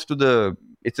 It's close to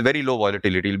it's a very low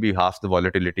volatility. It'll be half the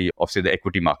volatility of, say, the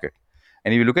equity market.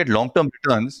 And if you look at long-term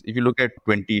returns, if you look at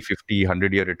 20, 50,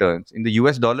 100-year returns, in the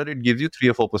US dollar, it gives you 3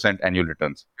 or 4% annual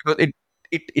returns. Because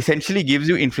it essentially gives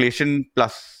you inflation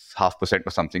plus 0.5%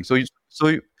 or something. So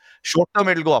short term,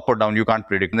 it'll go up or down. You can't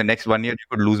predict. In the next 1 year,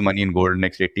 you could lose money in gold.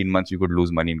 Next 18 months, you could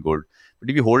lose money in gold. But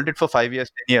if you hold it for 5 years,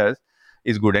 10 years,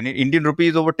 is good. And in Indian rupee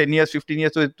is over 10 years, 15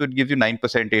 years. So it gives you 9%,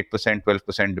 8%,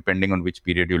 12%, depending on which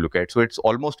period you look at. So it's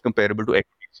almost comparable to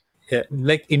equities. Yeah,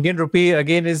 like Indian rupee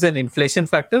again is an inflation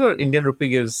factor, or Indian rupee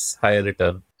gives higher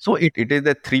return? So it is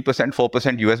at 3%,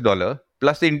 4% US dollar,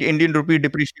 plus the Indian rupee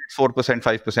depreciates 4%,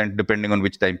 5%, depending on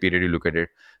which time period you look at it.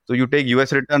 So you take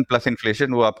US return plus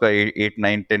inflation, wo aapka 8,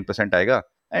 9, 10% aega.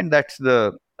 And that's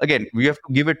again, we have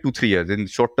to give it 2-3 years. In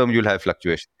short term, you'll have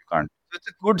fluctuation. You can't. So it's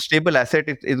a good, stable asset.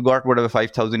 It's got whatever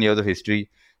 5,000 years of history,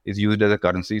 is used as a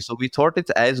currency. So we thought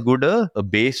it's as good a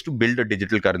base to build a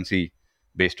digital currency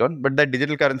based on. But that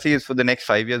digital currency is for the next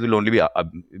 5 years will only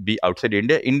be outside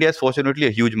India. India is fortunately a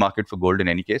huge market for gold in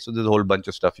any case. So there's a whole bunch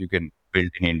of stuff you can build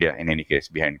in India in any case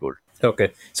behind gold.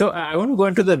 Okay. So I want to go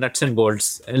into the nuts and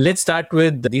bolts. Let's start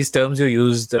with these terms you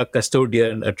used: a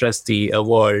custodian, a trustee, a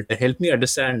vault. Help me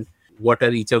understand what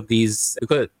are each of these,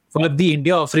 because for the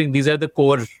India offering, these are the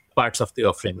core parts of the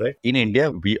offering, right? In India,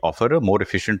 we offer a more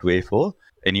efficient way for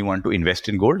anyone to invest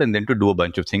in gold and then to do a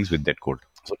bunch of things with that gold.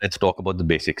 So let's talk about the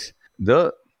basics.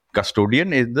 The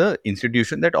custodian is the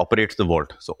institution that operates the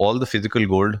vault. So all the physical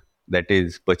gold that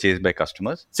is purchased by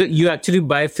customers. So you actually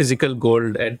buy physical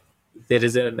gold and there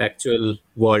is an actual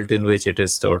vault in which it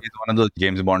is stored. It's one of those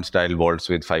James Bond style vaults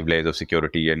with 5 layers of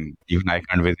security, and even I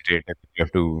can't visit it. You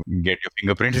have to get your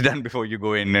fingerprints done before you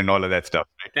go in and all of that stuff.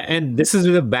 Right? And this is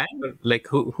with a bank? Like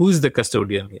who's the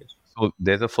custodian here? So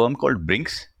there's a firm called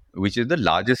Brinks, which is the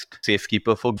largest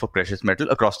safekeeper for precious metal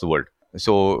across the world.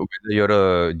 So whether you're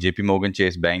a JP Morgan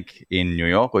Chase Bank in New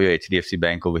York, or your HDFC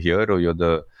Bank over here, or you're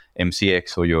the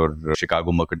MCX, or your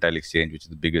Chicago Mercantile Exchange, which is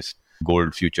the biggest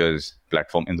gold futures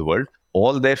platform in the world,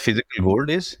 all their physical gold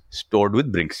is stored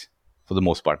with Brinks for the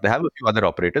most part. They have a few other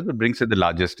operators, but Brinks is the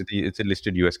largest. It's a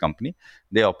listed US company.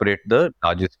 They operate the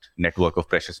largest network of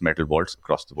precious metal vaults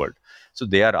across the world. So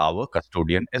they are our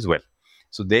custodian as well.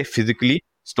 So they physically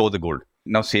store the gold.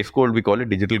 Now, Safe Gold, we call it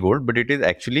digital gold, but it is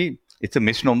actually, it's a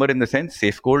misnomer in the sense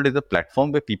Safe Gold is a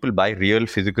platform where people buy real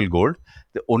physical gold.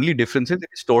 The only difference is it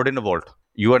is stored in a vault.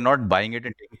 You are not buying it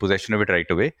and taking possession of it right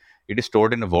away. It is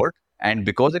stored in a vault. And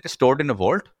because it is stored in a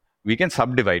vault, we can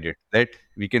subdivide it. That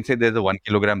we can say there's a 1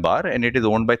 kilogram bar and it is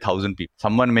owned by 1,000 people.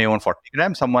 Someone may own 40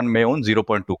 grams, someone may own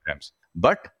 0.2 grams.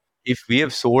 But if we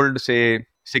have sold, say,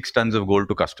 6 tons of gold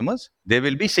to customers, there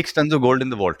will be 6 tons of gold in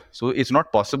the vault. So it's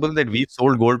not possible that we've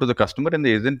sold gold to the customer and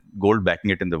there isn't gold backing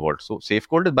it in the vault. So Safe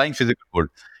Gold is buying physical gold.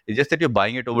 It's just that you're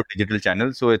buying it over digital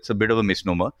channels. So it's a bit of a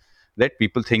misnomer that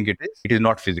people think it is. It is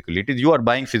not physical. It is you are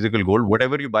buying physical gold.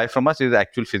 Whatever you buy from us is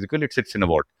actual physical. It sits in a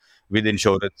vault with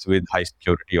insurance, with high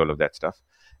security, all of that stuff.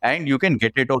 And you can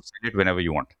get it or sell it whenever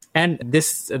you want. And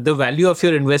the value of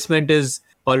your investment is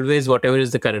always whatever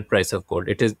is the current price of gold.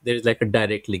 There is like a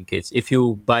direct linkage. If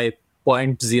you buy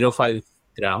 0.05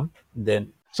 gram,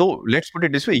 then So let's put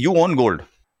it this way: you own gold,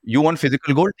 you own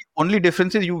physical gold. The only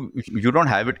difference is you don't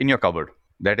have it in your cupboard.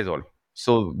 That is all.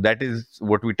 So that is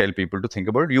what we tell people to think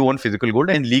about. You own physical gold,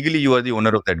 and legally you are the owner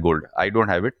of that gold. I don't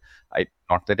have it. I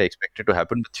not that I expect it to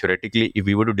happen, but theoretically, if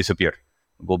we were to disappear,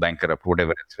 go bankrupt,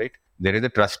 whatever else, right? There is a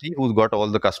trustee who's got all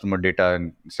the customer data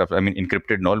and stuff. I mean,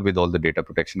 encrypted and all with all the data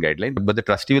protection guidelines. But the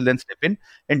trustee will then step in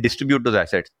and distribute those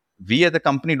assets. We as a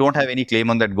company don't have any claim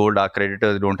on that gold. Our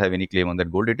creditors don't have any claim on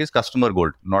that gold. It is customer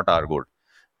gold, not our gold.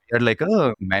 We are like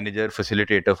a manager,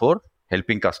 facilitator for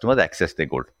helping customers access their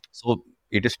gold. So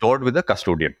it is stored with a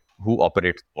custodian who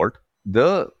operates the vault.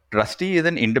 The trustee is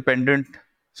an independent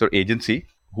agency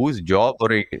whose job,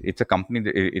 it's a company.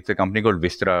 It's a company called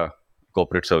Vistra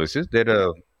Corporate Services. They're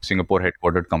a Singapore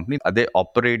headquartered company. They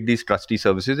operate these trustee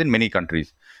services in many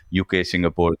countries: UK,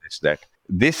 Singapore, this, that.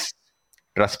 This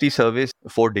trustee service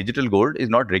for digital gold is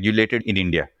not regulated in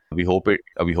India. We hope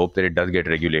that it does get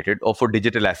regulated, or for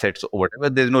digital assets or whatever.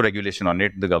 There's no regulation on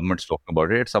it. The government's talking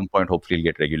about it. At some point, hopefully,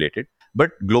 it'll get regulated.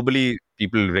 But globally,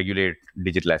 people regulate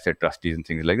digital asset trustees and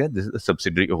things like that. This is a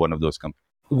subsidiary of one of those companies.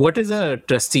 What is a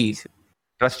trustee?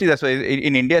 Trustee, that's why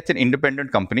in India, it's an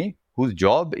independent company whose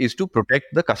job is to protect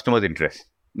the customer's interests.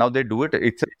 Now they do it.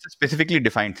 It's a specifically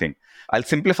defined thing. I'll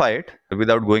simplify it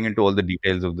without going into all the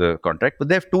details of the contract, but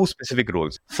they have two specific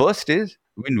roles. First is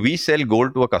when we sell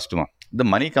gold to a customer, the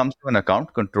money comes to an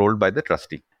account controlled by the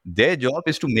trustee. Their job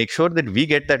is to make sure that we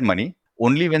get that money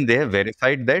only when they have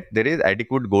verified that there is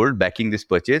adequate gold backing this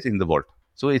purchase in the vault.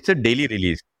 So it's a daily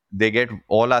release. They get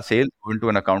all our sales into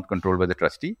an account controlled by the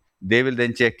trustee. They will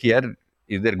then check here,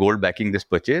 is there gold backing this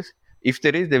purchase? If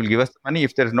there is, they will give us the money.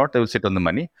 If there is not, they will sit on the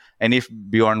money. And if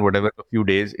beyond whatever a few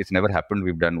days, it's never happened,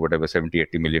 we've done whatever 70,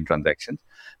 80 million transactions.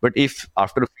 But if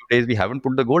after a few days we haven't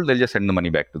put the gold, they'll just send the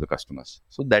money back to the customers.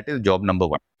 So that is job number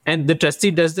one. And the trustee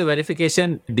does the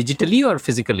verification digitally or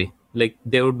physically? Like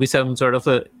there would be some sort of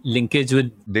a linkage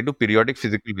with... They do periodic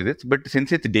physical visits, but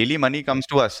since it's daily money comes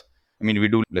to us, I mean, we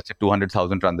do, let's say,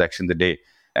 200,000 transactions a day,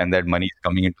 and that money is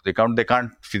coming into the account. They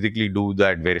can't physically do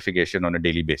that verification on a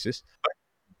daily basis. But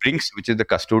Brinks, which is the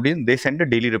custodian, they send a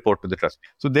daily report to the trustee.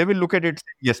 So they will look at it.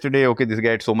 Yesterday, okay, this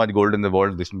guy had so much gold in the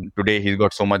vault. Today, he's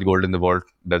got so much gold in the vault.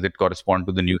 Does it correspond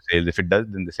to the new sales? If it does,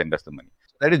 then they send us the money.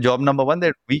 So that is job number one,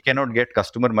 that we cannot get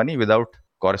customer money without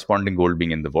corresponding gold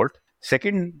being in the vault.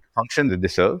 Second function that they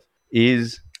serve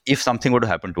is if something were to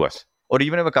happen to us, or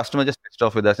even if a customer just pissed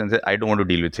off with us and said, I don't want to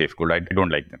deal with Safegold. I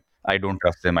don't like them. I don't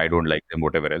trust them. I don't like them,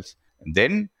 whatever else. And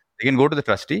then they can go to the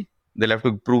trustee. They'll have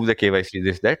to prove the KYC,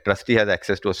 this, that. Trustee has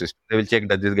access to a system. They will check,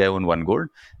 does this guy own 1 gold?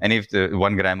 And if the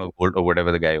 1 gram of gold or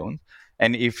whatever the guy owns.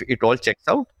 And if it all checks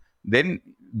out, then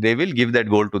they will give that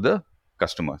gold to the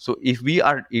customer. So if we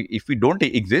don't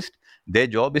exist, their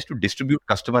job is to distribute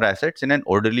customer assets in an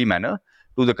orderly manner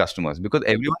to the customers. Because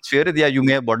everyone's fear is, you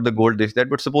may have bought the gold, this, that,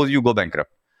 but suppose you go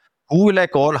bankrupt. Who will I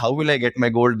call? How will I get my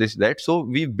gold, this, that? So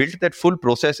we've built that full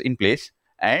process in place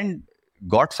and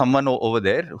got someone over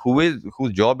there whose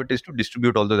job it is to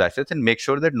distribute all those assets and make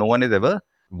sure that no one is ever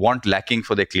lacking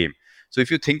for their claim. So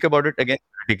if you think about it again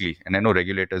critically, and I know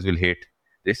regulators will hate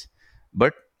this,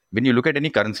 but when you look at any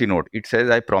currency note, it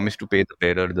says, I promise to pay the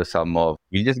bearer the sum of,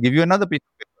 we'll just give you another piece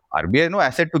of paper. RBI has no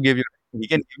asset to give you. We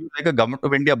can give you like a Government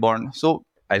of India bond. So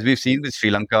as we've seen with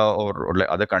Sri Lanka or like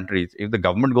other countries, if the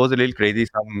government goes a little crazy,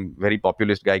 some very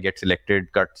populist guy gets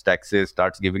elected, cuts taxes,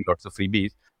 starts giving lots of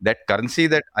freebies, that currency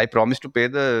that I promise to pay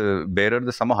the bearer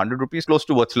the sum of 100 rupees close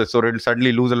to worthless, or it'll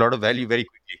suddenly lose a lot of value very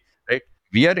quickly, right?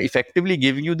 We are effectively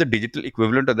giving you the digital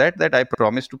equivalent of that I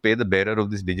promise to pay the bearer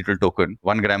of this digital token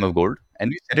 1 gram of gold, and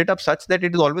we set it up such that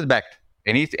it is always backed.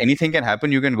 Anything can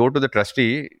happen. You can go to the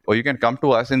trustee or you can come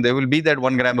to us and there will be that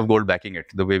 1 gram of gold backing it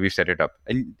the way we set it up.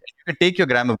 And you can take your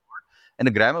gram of gold. And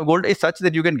the gram of gold is such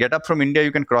that you can get up from India,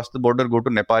 you can cross the border, go to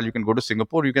Nepal, you can go to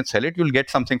Singapore, you can sell it, you'll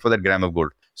get something for that gram of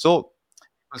gold. So,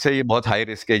 people say, ये बहुत high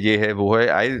risk है, ये है, वो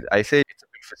है. I say it's a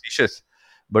bit facetious.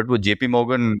 But JP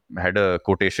Morgan had a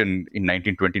quotation in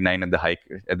 1929 at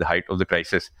the height of the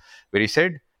crisis, where he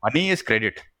said, money is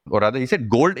credit. Or rather, he said,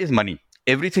 gold is money.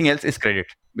 Everything else is credit.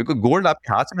 Because gold, aapke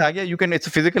haath mein aa gaya, it's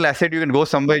a physical asset. You can go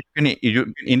somewhere, you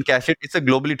can encash it. It's a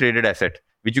globally traded asset,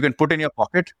 which you can put in your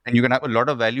pocket, and you can have a lot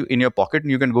of value in your pocket,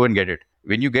 and you can go and get it.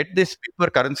 When you get this paper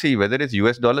currency, whether it's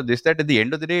US dollar, this, that, at the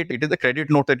end of the day, it is a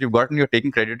credit note that you've got, and you're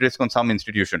taking credit risk on some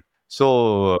institution.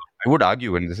 So I would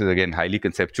argue, and this is again highly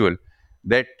conceptual,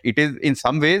 that it is in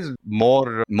some ways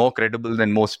more credible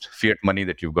than most fiat money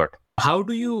that you've got. How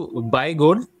do you buy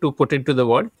gold to put into the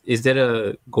vault? Is there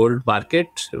a gold market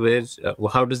where,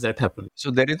 how does that happen?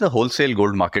 So there is a wholesale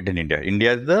gold market in India.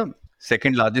 India is the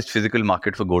second largest physical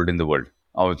market for gold in the world.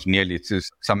 Oh,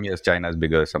 some years China is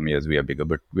bigger, some years we are bigger,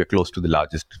 but we're close to the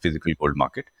largest physical gold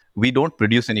market. We don't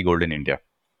produce any gold in India.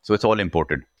 So it's all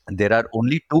imported. There are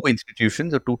only two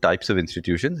institutions or two types of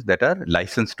institutions that are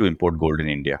licensed to import gold in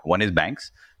India. One is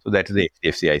banks. So that is the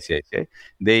HDFC, ICICI.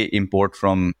 They import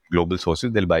from global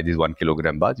sources. They'll buy these 1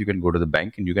 kilogram bars. You can go to the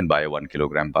bank and you can buy a 1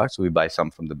 kilogram bar. So we buy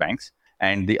some from the banks.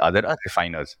 And the other are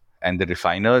refiners. And the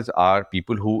refiners are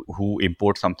people who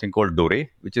import something called doré,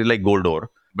 which is like gold ore.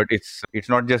 But it's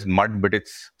not just mud, but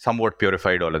it's somewhat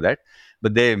purified, all of that.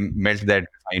 But they melt that,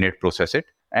 refine it, process it,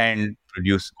 and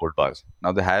produce gold bars.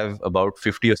 Now they have about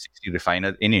 50 or 60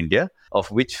 refiners in India,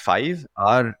 of which 5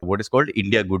 are what is called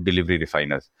India Good Delivery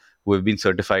refiners, who have been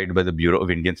certified by the Bureau of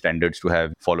Indian Standards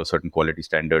to follow certain quality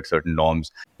standards, certain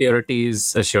norms. Purity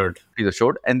is assured.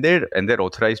 And they're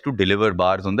authorized to deliver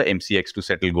bars on the MCX to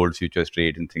settle gold futures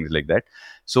trade and things like that.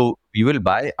 So you will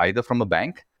buy either from a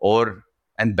bank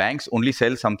and banks only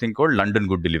sell something called London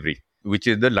Good Delivery, which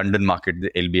is the London market,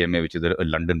 the LBMA, which is a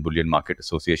London Bullion Market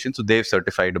Association. So they've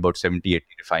certified about 70, 80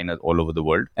 refiners all over the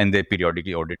world, and they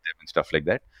periodically audit them and stuff like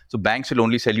that. So banks will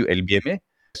only sell you LBMA.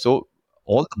 So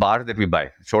all the bars that we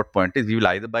buy, short point is we will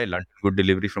either buy London Good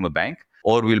Delivery from a bank,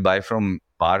 or we'll buy from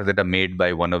bars that are made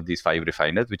by one of these 5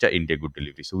 refiners, which are India Good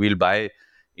Delivery. So we'll buy,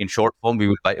 in short form, we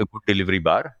will buy a good delivery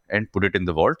bar and put it in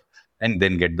the vault and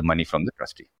then get the money from the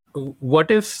trustee.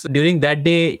 What if during that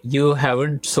day you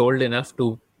haven't sold enough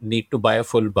to need to buy a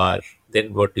full bar?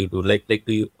 Then what do you do?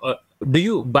 Do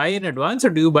you buy in advance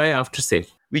or do you buy after sale?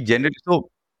 We generally, so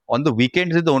on the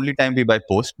weekends is the only time we buy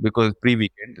post, because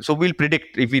pre-weekend. So we'll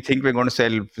predict if we think we're going to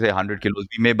sell, say, 100 kilos,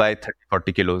 we may buy 30,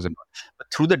 40 kilos. But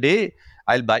through the day,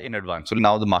 I'll buy in advance. So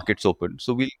now the market's open.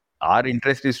 So our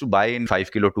interest is to buy in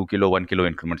 5 kilo, 2 kilo, 1 kilo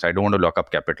increments. I don't want to lock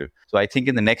up capital. So I think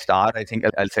in the next hour, I think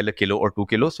I'll sell a kilo or 2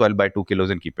 kilos. So I'll buy 2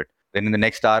 kilos and keep it. Then in the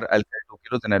next hour, I'll sell 2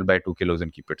 kilos and I'll buy 2 kilos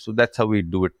and keep it. So that's how we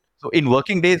do it. So in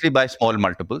working days, we buy small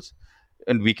multiples.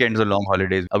 And weekends or long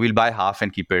holidays, we'll buy half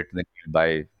and keep it. Then we'll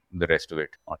buy the rest of it.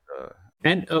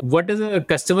 And what does a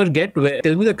customer get?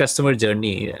 Tell me the customer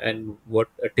journey and what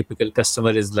a typical customer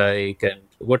is like, and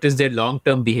what is their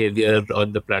long-term behavior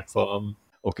on the platform.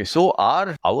 Okay, so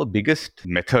our biggest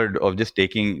method of just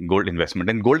taking gold investment,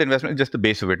 and gold investment is just the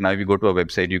base of it. Now, if you go to our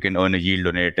website, you can earn a yield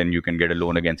on it and you can get a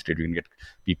loan against it. You can get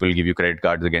people give you credit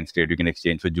cards against it. You can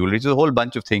exchange for jewelry. So a whole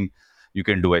bunch of things you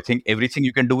can do. I think everything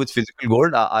you can do with physical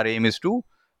gold, our aim is to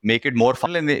make it more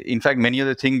fun. And in fact, many of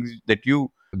the things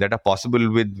that are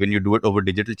possible with when you do it over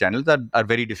digital channels are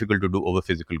very difficult to do over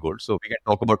physical gold. So we can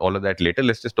talk about all of that later.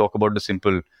 Let's just talk about the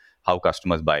simple how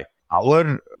customers buy.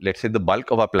 Let's say the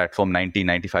bulk of our platform,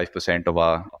 95% of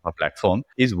our platform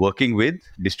is working with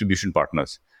distribution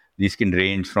partners. These can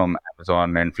range from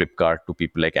Amazon and Flipkart to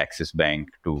people like Axis Bank,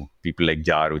 to people like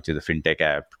Jar, which is a fintech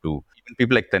app, to even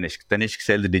people like Tanishq. Tanishq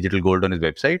sells digital gold on his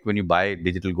website. When you buy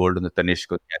digital gold on the Tanishq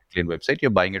or CaratClean website,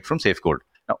 you're buying it from Safegold.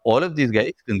 Now, all of these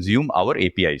guys consume our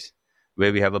APIs,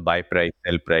 where we have a buy price,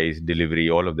 sell price, delivery,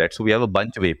 all of that. So we have a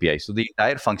bunch of APIs. So the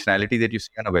entire functionality that you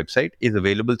see on our website is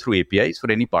available through APIs for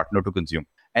any partner to consume.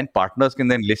 And partners can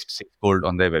then list Safegold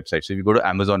on their website. So if you go to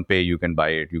Amazon Pay, you can buy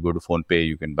it. You go to PhonePe,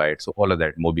 you can buy it. So all of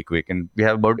that, MobiKwik. And we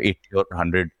have about 80 or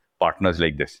 100 partners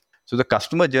like this. So the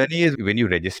customer journey is when you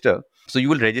register. So you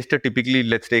will register typically,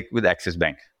 let's take with Axis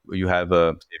Bank. You have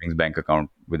a savings bank account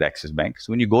with Axis Bank.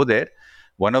 So when you go there,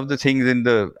 one of the things in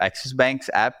the Axis Bank's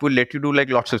app will let you do like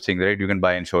lots of things, right? You can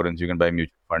buy insurance, you can buy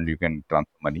mutual fund, you can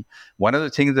transfer money. One of the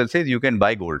things they'll say is you can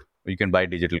buy gold, or you can buy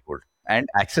digital gold. And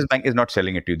Axis Bank is not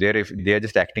selling it to you. They're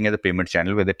just acting as a payment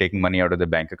channel where they're taking money out of the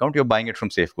bank account. You're buying it from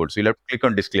Safegold. So you'll have to click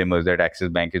on disclaimers that Axis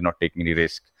Bank is not taking any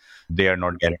risk. They are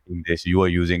not guaranteeing this. You are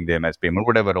using them as payment,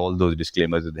 whatever, all those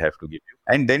disclaimers that they have to give you.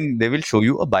 And then they will show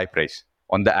you a buy price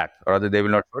on the app, or rather they will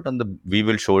not show it we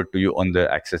will show it to you on the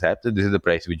Axis app. So this is the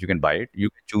price which you can buy it. You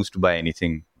can choose to buy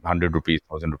anything, 100 rupees,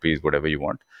 1000 rupees, whatever you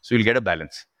want. So you'll get a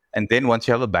balance. And then once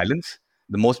you have a balance,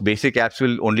 the most basic apps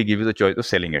will only give you the choice of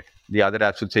selling it. The other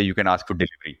apps would say you can ask for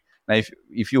delivery. Now,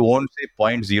 if you own, say,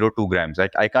 0.02 grams,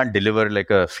 I can't deliver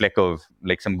like a fleck of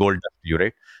like some gold dust to you,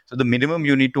 right? So the minimum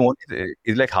you need to own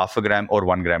is like half a gram or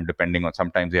 1 gram, depending on,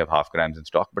 sometimes we have half grams in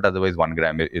stock, but otherwise 1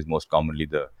 gram is most commonly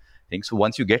the thing. So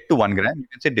once you get to 1 gram, you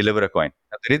can say deliver a coin.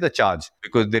 Now, there is a charge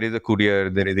because there is a courier,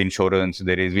 there is insurance,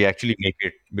 we actually make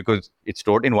it because it's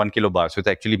stored in 1 kilo bar. So it's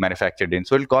actually manufactured in.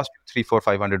 So it'll cost you 300, 400,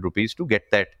 500 rupees to get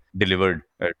that delivered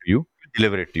to you.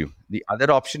 deliver it to you. The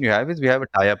other option you have is we have a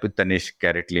tie-up with Tanishq,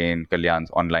 CaratLane, Kalyan's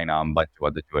online arm, bunch of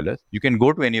other jewelers. You can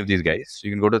go to any of these guys.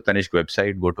 You can go to Tanishq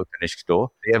website, go to Tanishq store.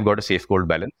 They have got a safe gold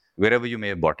balance wherever you may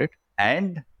have bought it,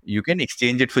 and you can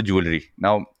exchange it for jewelry.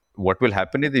 Now, what will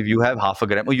happen is if you have half a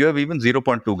gram or you have even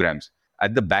 0.2 grams,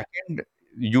 at the back end,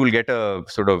 you will get a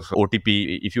sort of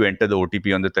OTP. If you enter the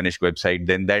OTP on the Tanishq website,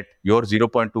 then that your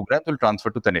 0.2 grams will transfer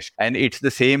to Tanishq. And it's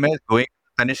the same as going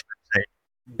to Tanishq website.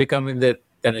 Becoming the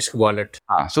Tanishq wallet.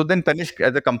 So then Tanishq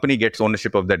as a company gets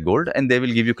ownership of that gold and they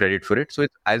will give you credit for it. So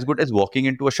it's as good as walking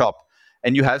into a shop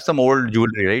and you have some old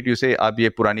jewelry, right? You say, "Aap ye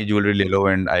purani jewelry le lo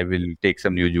and I will take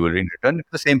some new jewelry in return."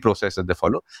 It's the same process that they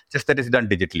follow, just that it's done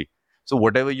digitally. So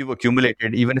whatever you've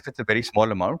accumulated, even if it's a very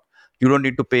small amount, you don't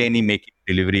need to pay any making,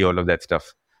 delivery, all of that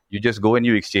stuff. You just go and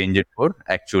you exchange it for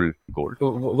actual gold.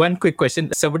 One quick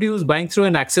question. Somebody who's buying through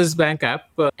an Axis Bank app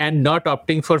and not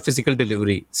opting for physical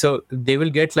delivery. So they will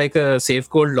get like a Safe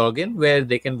Gold login where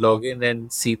they can log in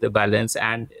and see the balance.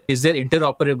 And is there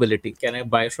interoperability? Can I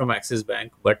buy from Axis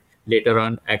Bank, but later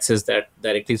on access that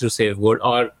directly through Safe Gold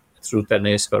or through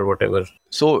Tanishq or whatever?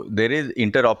 So there is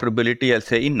interoperability, I'll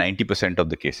say, in 90% of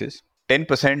the cases.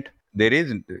 10%, there is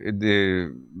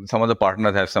some of the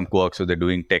partners have some quirks, so they're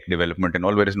doing tech development and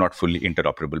all, where it's not fully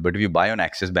interoperable. But if you buy on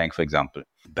Axis Bank, for example,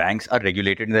 banks are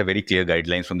regulated and there are very clear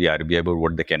guidelines from the RBI about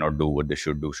what they cannot do, what they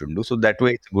should do, shouldn't do. So that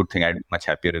way, it's a good thing. I'd be much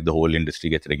happier if the whole industry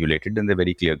gets regulated and there are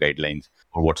very clear guidelines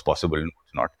for what's possible and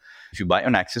what's not. If you buy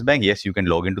on Axis Bank, yes, you can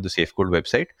log into the Safe Gold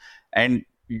website and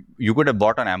you could have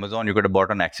bought on Amazon, you could have bought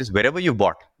on Axis, wherever you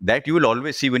bought, that you will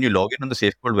always see when you log in on the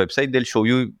Safe Gold website, they'll show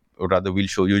you, or rather we'll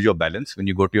show you your balance when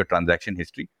you go to your transaction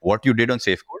history, what you did on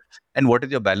Safe Gold and what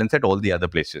is your balance at all the other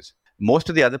places. Most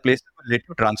of the other places will let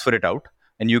you transfer it out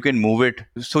and you can move it.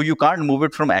 So you can't move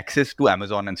it from Axis to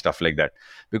Amazon and stuff like that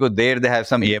because there they have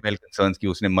some AML concerns ki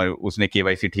usne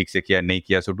KYC theek se kiya, nahi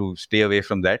kiya. So to stay away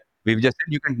from that, we've just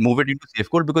said you can move it into Safe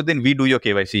Gold because then we do your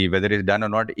KYC, whether it's done or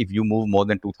not. If you move more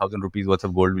than 2,000 rupees worth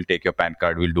of gold, we'll take your PAN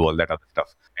card, we'll do all that other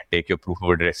stuff and take your proof of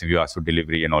address if you ask for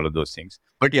delivery and all of those things.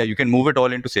 But yeah, you can move it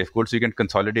all into Safe Gold, so you can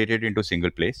consolidate it into a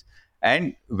single place.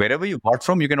 And wherever you bought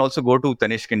from, you can also go to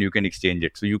Tanishq and you can exchange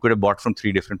it. So you could have bought from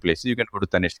 3 different places. You can go to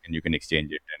Tanishq and you can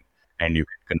exchange it and you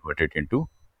can convert it into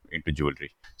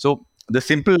jewelry. So the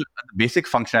simple, basic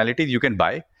functionalities you can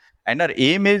buy. And our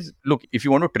aim is, look, if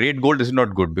you want to trade gold, this is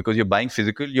not good because you're buying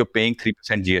physical, you're paying 3%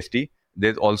 GST.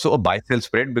 There's also a buy-sell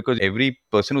spread because every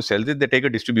person who sells it, they take a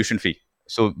distribution fee.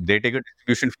 So they take a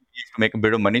distribution fee to make a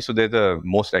bit of money. So there's a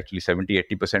most actually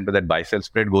 70-80% of that buy-sell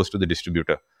spread goes to the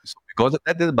distributor. So because of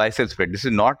that, there's a buy-sell spread. This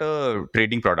is not a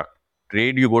trading product.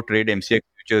 You go trade MCX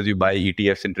futures, you buy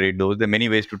ETFs and trade those. There are many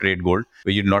ways to trade gold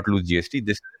where you do not lose GST.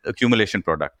 This is an accumulation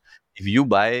product. If you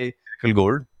buy physical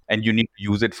gold and you need to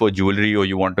use it for jewelry or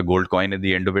you want a gold coin at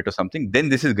the end of it or something, then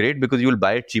this is great because you will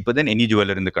buy it cheaper than any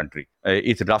jeweler in the country.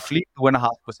 It's roughly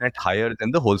 2.5% higher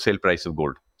than the wholesale price of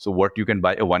gold. So what you can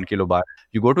buy a 1 kilo bar,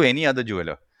 you go to any other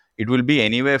jeweler, it will be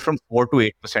anywhere from 4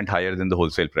 to 8% higher than the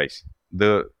wholesale price.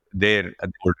 Gold rate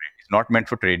is not meant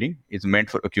for trading. It's meant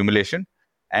for accumulation.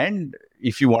 And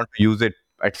if you want to use it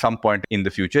at some point in the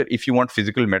future, if you want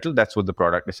physical metal, that's what the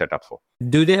product is set up for.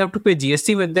 Do they have to pay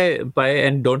GST when they buy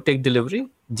and don't take delivery?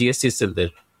 GST is still there.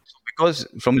 So because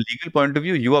from a legal point of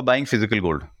view, you are buying physical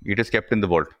gold. It is kept in the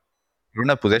vault. You don't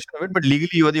have possession of it, but legally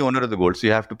you are the owner of the gold, so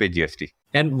you have to pay GST.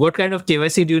 And what kind of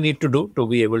KYC do you need to do to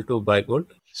be able to buy gold?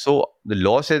 So the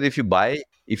law says if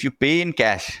you pay in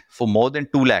cash for more than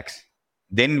 2 lakhs,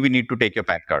 then we need to take your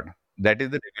PAN card. That is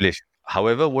the regulation.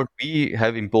 However, what we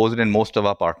have imposed, and most of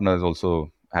our partners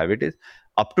also have it, is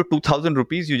up to 2,000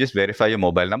 rupees, you just verify your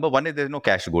mobile number. One is there's no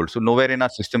cash gold. So nowhere in our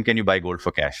system can you buy gold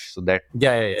for cash. So that...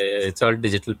 Yeah. It's all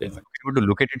digital payment. If you were to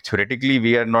look at it theoretically,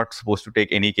 we are not supposed to take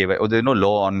any KYC. Or there's no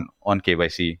law on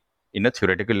KYC in a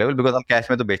theoretical level because on cash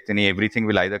mein to bechte nahi. Everything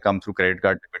will either come through credit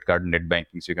card, debit card, net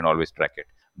banking. So you can always track it.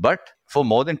 But for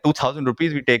more than 2,000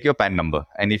 rupees, we take your PAN number.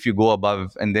 And if you go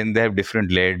above, and then they have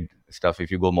different layered stuff.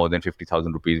 If you go more than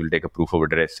 50,000 rupees, we'll take a proof of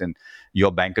address and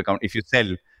your bank account. If you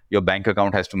sell, your bank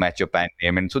account has to match your PAN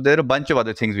name. And so there are a bunch of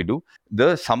other things we do.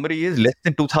 The summary is less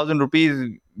than 2,000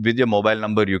 rupees with your mobile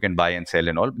number, you can buy and sell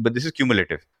and all. But this is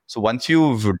cumulative. So once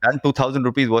you've done 2,000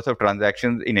 rupees worth of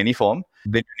transactions in any form,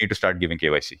 then you need to start giving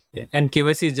KYC. Yeah. And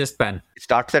KYC is just PAN. It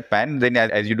starts at PAN. Then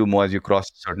as you do more, as you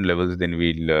cross certain levels, then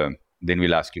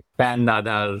we'll ask you. PAN,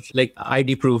 Aadhaar, like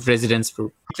ID proof, residence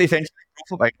proof. It's essentially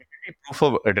proof of identity, proof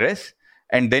of address,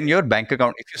 and then your bank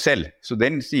account if you sell. So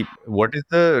then see, what is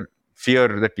the fear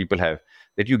that people have?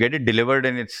 That you get it delivered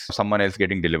and it's someone else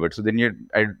getting delivered. So then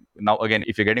now again,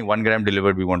 if you're getting 1 gram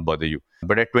delivered, we won't bother you.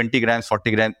 But at 20 grams,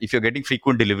 40 grams, if you're getting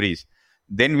frequent deliveries,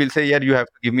 then we'll say, yeah, you have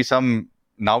to give me some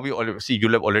now we all see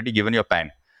you'll have already given your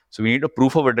PAN. So we need a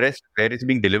proof of address where it's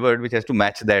being delivered, which has to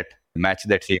match that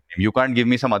same name. You can't give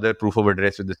me some other proof of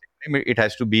address with the same name. It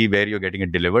has to be where you're getting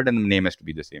it delivered, and the name has to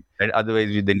be the same. Right? Otherwise,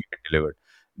 then you get delivered.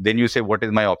 Then you say, what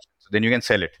is my option? So then you can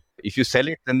sell it. If you sell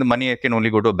it, then the money can only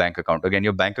go to a bank account. Again,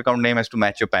 your bank account name has to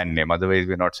match your PAN name. Otherwise,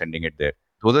 we're not sending it there.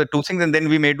 Those are two things. And then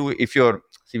we may do,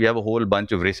 we have a whole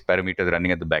bunch of risk parameters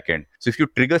running at the back end. So if you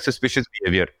trigger suspicious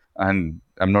behavior, and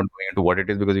I'm not going into what it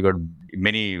is because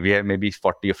we have maybe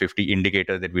 40 or 50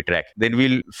 indicators that we track. Then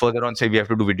we'll further on say we have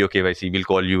to do video KYC. We'll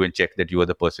call you and check that you are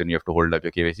the person. You have to hold up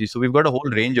your KYC. So we've got a whole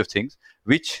range of things,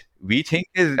 which we think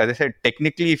is, as I said,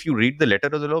 technically, if you read the letter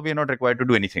of the law, we are not required to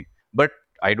do anything. But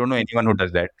I don't know anyone who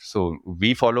does that. So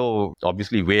we follow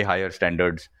obviously way higher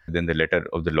standards than the letter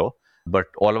of the law. But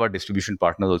all of our distribution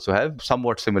partners also have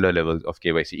somewhat similar levels of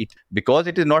KYC. Because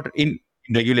it is not in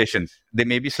regulations, there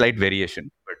may be slight variation,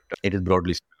 but it is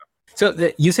broadly similar.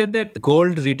 So you said that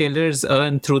gold retailers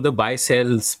earn through the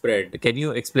buy-sell spread. Can you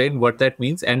explain what that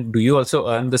means? And do you also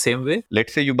earn the same way?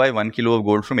 Let's say you buy 1 kilo of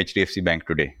gold from HDFC Bank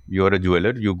today. You are a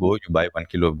jeweler. You buy 1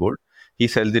 kilo of gold. He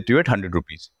sells it to you at 100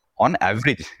 rupees. On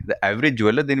average, the average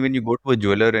jeweler, then when you go to a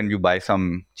jeweler and you buy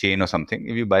some chain or something,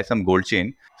 if you buy some gold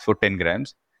chain for 10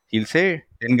 grams, he'll say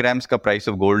 10 grams ka price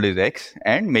of gold is X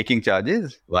and making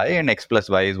charges Y, and X plus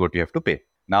Y is what you have to pay.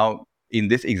 Now, in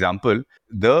this example,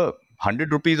 the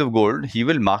 100 rupees of gold, he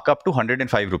will mark up to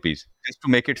 105 rupees. Just to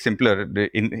make it simpler,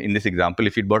 in this example,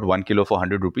 if he bought 1 kilo for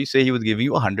 100 rupees, say he was giving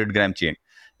you a 100 gram chain.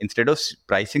 Instead of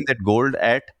pricing that gold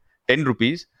at 10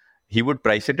 rupees, he would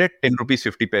price it at 10 rupees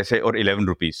 50 paise or 11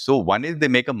 rupees. So one is they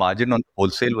make a margin on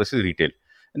wholesale versus retail.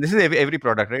 And this is every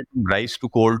product, right? From rice to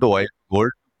coal to oil to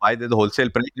gold. Why there's the wholesale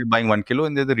price, you're buying 1 kilo,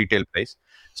 and there's the retail price.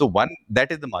 So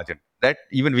that is the margin that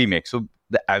even we make. So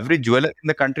the average jeweler in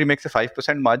the country makes a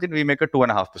 5% margin. We make a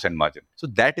 2.5% margin. So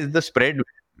that is the spread.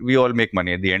 We all make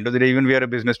money. At the end of the day, even we are a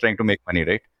business trying to make money,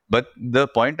 right? But the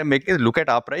point I'm making is look at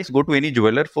our price, go to any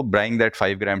jeweler for buying that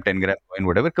 5 gram, 10 gram coin,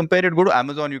 whatever. Compare it, go to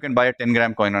Amazon. You can buy a 10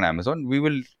 gram coin on Amazon. We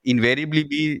will invariably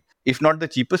be, if not the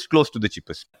cheapest, close to the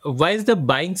cheapest. Why is the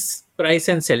buying price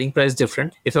and selling price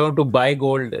different? If I want to buy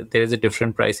gold, there is a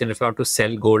different price. And if I want to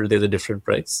sell gold, there's a different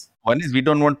price. One is we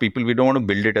don't want to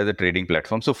build it as a trading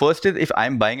platform. So first is if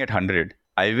I'm buying at 100,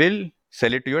 I will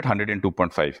sell it to you at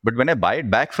 102.5. But when I buy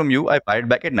it back from you, I buy it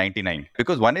back at 99.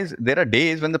 Because one is there are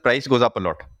days when the price goes up a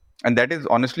lot. And that is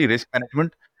honestly risk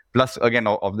management. Plus, again,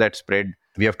 of that spread,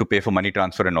 we have to pay for money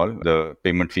transfer and all, the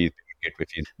payment fees, gateway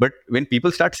fees. But when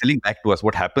people start selling back to us,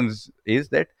 what happens is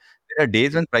that there are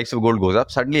days when price of gold goes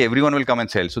up, suddenly everyone will come and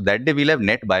sell. So that day we'll have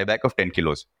net buyback of 10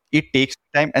 kilos. It takes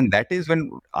time. And that is when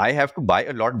I have to buy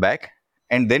a lot back.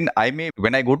 And then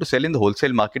when I go to sell in the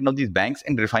wholesale market, now these banks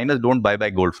and refiners don't buy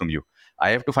back gold from you.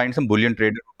 I have to find some bullion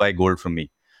trader to buy gold from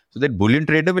me. So that bullion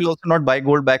trader will also not buy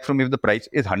gold back from me if the price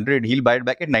is 100. He'll buy it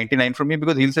back at 99 from me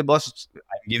because he'll say, boss,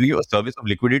 I'm giving you a service of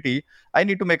liquidity. I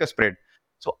need to make a spread.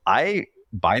 So I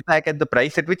buy back at the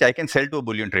price at which I can sell to a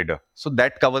bullion trader. So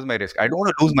that covers my risk. I don't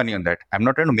want to lose money on that. I'm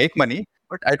not trying to make money,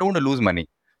 but I don't want to lose money.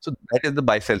 So that is the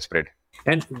buy-sell spread.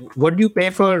 And what do you pay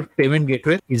for payment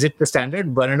gateway? Is it the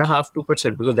standard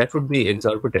 1.5-2%? Because that would be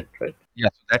exorbitant, right? Yeah,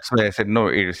 so that's why I said no.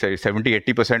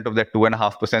 70-80% of that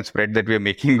 2.5% spread that we are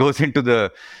making goes into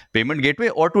the payment gateway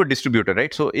or to a distributor,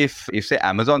 right? So if say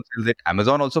Amazon sells it,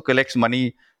 Amazon also collects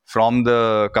money from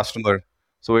the customer.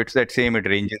 So it's that same. It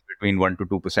ranges between 1 to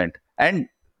 2%. And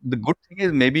the good thing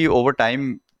is maybe over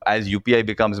time, as UPI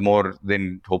becomes more,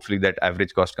 then hopefully that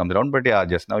average cost comes down. But yeah,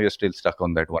 just now you're still stuck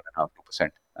on that 1.5-2%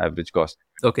 average cost.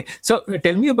 Okay. So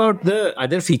tell me about the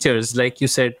other features. Like you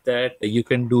said that you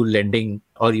can do lending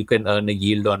or you can earn a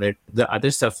yield on it. The other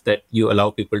stuff that you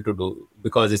allow people to do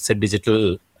because it's a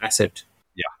digital asset.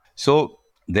 Yeah. So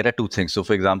there are two things. So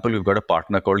for example, we've got a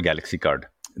partner called Galaxy Card.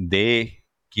 They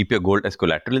keep your gold as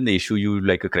collateral and they issue you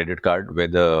like a credit card where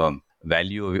the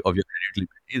value of your credit limit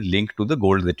is linked to the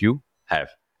gold that you have.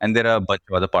 And there are a bunch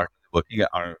of other partners working.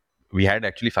 We had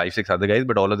actually 5-6 other guys,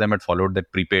 but all of them had followed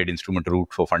that prepaid instrument route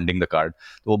for funding the card.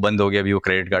 So वो बंद हो गया, अभी वो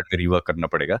credit card में rework करना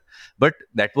पड़ेगा. But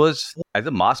that was, as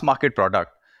a mass market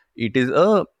product, it is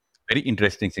a very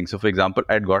interesting thing. So for example,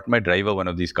 I had got my driver one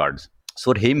of these cards.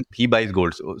 So for him, he buys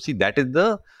gold. So see, that is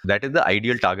the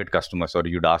ideal target customer.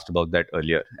 Sorry, you'd asked about that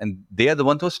earlier. And they are the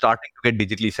ones who are starting to get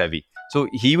digitally savvy. So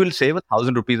he will save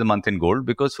 1,000 rupees a month in gold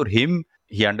because for him,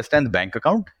 he understands bank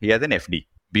account. He has an FD.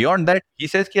 Beyond that, he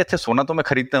says कि अच्छा सोना तो मैं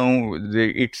खरीदता हूँ.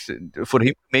 It's for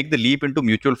him to make the leap into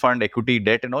mutual fund, equity,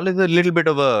 debt, and all is a little bit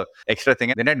of a extra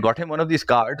thing. And then I'd got him one of these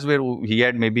cards where he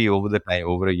had maybe over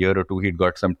a year or two, he'd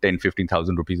got some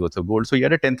 10-15,000 rupees worth of gold. So he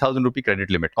had a 10,000 rupee credit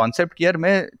limit. Concept कि यार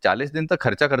मैं 40 दिन तक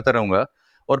खर्चा करता रहूंगा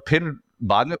और फिर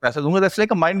बाद में पैसा दूंगा, that's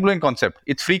like a mind-blowing concept.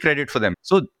 It's free credit for them.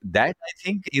 So that I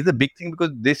think is a big thing,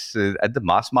 because this at the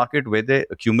mass market where they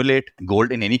accumulate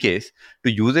gold in any case,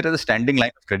 to use it as a standing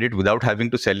line of credit without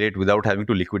having to sell it, without having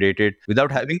to liquidate it,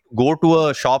 without having to go to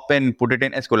a shop and put it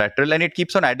in as collateral, and it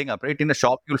keeps on adding up, right? In a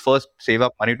shop, you'll first save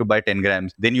up money to buy 10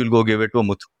 grams, then you'll go give it to a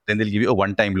Muthu, then they'll give you a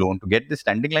one-time loan. To get this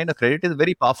standing line of credit is a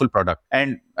very powerful product.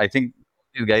 And I think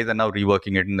these guys are now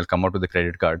reworking it and they'll come out with the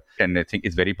credit card. And I think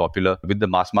it's very popular with the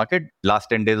mass market. Last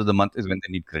 10 days of the month is when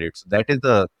they need credit. So that is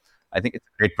I think it's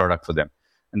a great product for them.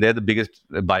 And they're the biggest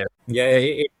buyer.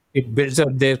 Yeah, it builds up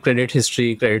their credit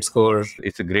history, credit score.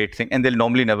 It's a great thing. And they'll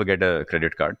normally never get a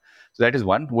credit card. So that is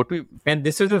one. And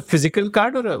this is a physical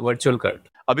card or a virtual card?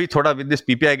 Abhi thoda with this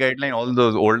PPI guideline, all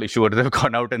those old issuers have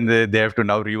gone out and they have to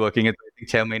now reworking it. I think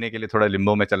 6 months ke liye thoda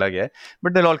limbo mein chala gaya hai.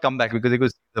 But they'll all come back because it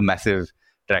was the massive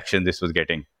traction this was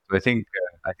getting. So I think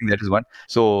that is one.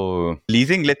 So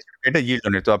leasing lets you get a yield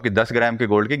on it. So आपके 10 ग्राम के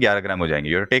gold के 11 ग्राम हो जाएंगे.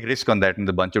 You have to take risk on that and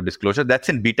the bunch of disclosure. That's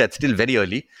in beta. It's still very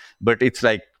early, but it's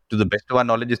like, to the best of our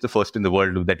knowledge, it's the first in the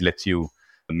world that lets you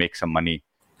make some money.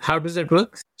 How does that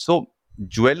work? So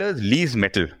jewelers lease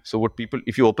metal. So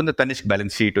if you open the Tanishq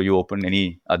balance sheet or you open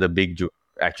any other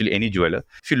actually any jeweler,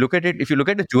 if you look at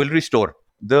a jewelry store,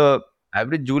 the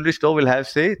average jewelry store will have,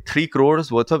 say, 3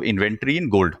 crores worth of inventory in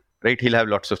gold. Right, he'll have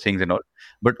lots of things and all,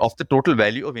 but of the total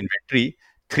value of inventory,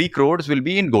 3 crores will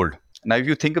be in gold. Now, if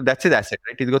you think of, that's his asset,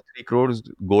 right? He's got 3 crores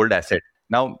gold asset.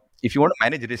 Now, if you want to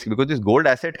manage risk, because this gold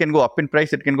asset can go up in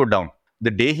price, it can go down. The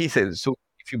day he says, so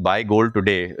if you buy gold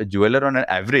today, a jeweler on an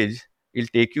average, it'll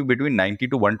take you between 90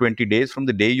 to 120 days from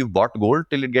the day you've bought gold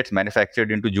till it gets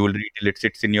manufactured into jewelry, till it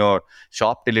sits in your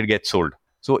shop, till it gets sold.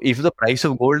 So if the price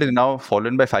of gold is now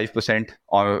fallen by 5%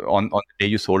 on the day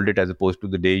you sold it as opposed to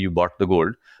the day you bought the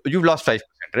gold, you've lost 5%,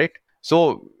 right?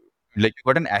 So like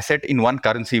you got an asset in one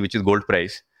currency, which is gold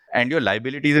price, and your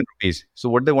liabilities in rupees. So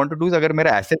what they want to do is, agar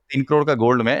mera asset 3 crore ka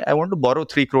gold mein, I want to borrow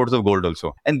 3 crores of gold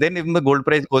also. And then if the gold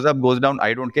price goes up, goes down,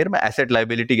 I don't care. My asset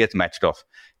liability gets matched off.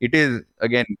 It is,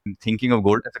 again, thinking of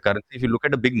gold as a currency. If you look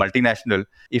at a big multinational,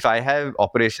 if I have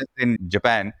operations in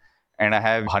Japan, and I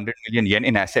have 100 million yen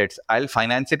in assets, I'll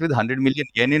finance it with 100 million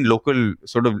yen in local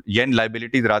sort of yen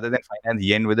liabilities rather than finance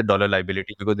yen with a dollar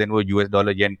liability, because then wo US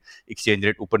dollar yen exchange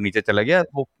rate upar niche chala gaya,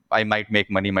 I might make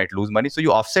money, might lose money. So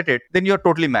you offset it, then you're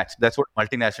totally matched. That's what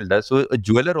multinational does. So a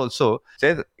jeweler also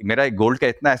says, mera gold ka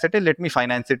itna asset hai, let me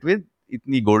finance it with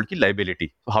itni gold ki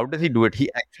liability. So how does he do it? He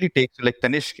actually takes, like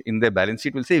Tanishq in their balance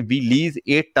sheet will say, we lease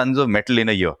 8 tons of metal in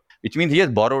a year, which means he has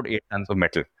borrowed 8 tons of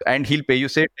metal and he'll pay you,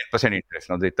 say, 10% interest.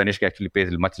 Now, the Tanishq actually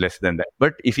pays much less than that.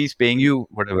 But if he's paying you,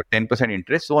 10%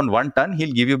 interest, so on 1 ton,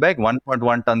 he'll give you back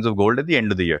 1.1 tons of gold at the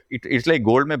end of the year. It's like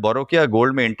gold mein borrow kiya,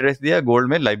 gold mein interest diya, gold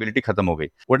mein liability khatam ho gayi.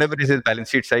 Whatever is his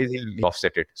balance sheet size, he'll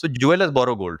offset it. So jewelers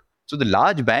borrow gold. So the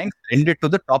large banks lend it to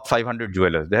the top 500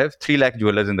 jewelers. They have 3 lakh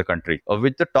jewelers in the country, of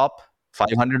which the top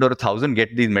 500 or 1,000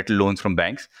 get these metal loans from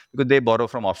banks because they borrow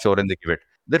from offshore and they give it.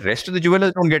 The rest of the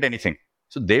jewelers don't get anything.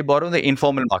 So they borrow in the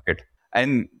informal market.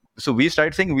 And so we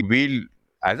started saying, we'll,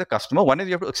 as a customer, one is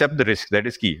you have to accept the risk. That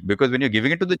is key. Because when you're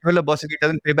giving it to the jeweler, boss, if he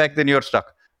doesn't pay back, then you're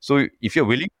stuck. So if you're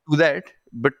willing to do that,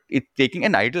 but it's taking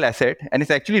an idle asset and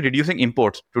it's actually reducing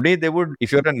imports. Today, they would,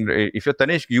 if you're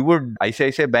Tanishq, you would,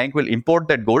 ICICI Bank will import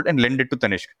that gold and lend it to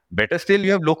Tanishq. Better still,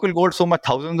 you have local gold, so much,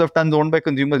 thousands of tons owned by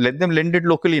consumers. Let them lend it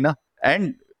locally, na?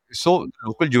 And so the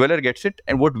local jeweler gets it.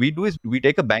 And what we do is we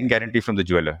take a bank guarantee from the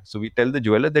jeweler. So we tell the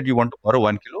jeweler that you want to borrow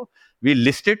 1 kilo. We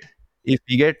list it. If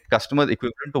we get customers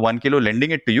equivalent to 1 kilo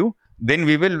lending it to you, then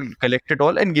we will collect it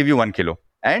all and give you 1 kilo.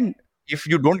 And if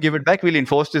you don't give it back, we'll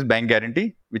enforce this bank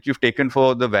guarantee, which you've taken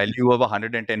for the value of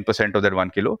 110% of that 1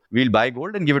 kilo. We'll buy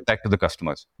gold and give it back to the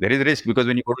customers. There is risk because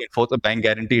when you go to enforce a bank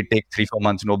guarantee, it takes 3-4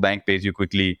 months. No bank pays you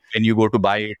quickly. When you go to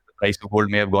buy it, the price of gold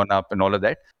may have gone up and all of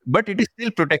that. But it is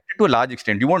still protected to a large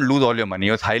extent. You won't lose all your money.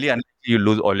 It's highly unlikely you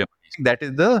lose all your money. That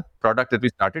is the product that we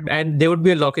started. And there would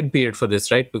be a lock-in period for this,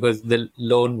 right? Because the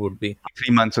loan would be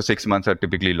 3 months or 6 months are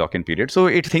typically lock-in period. So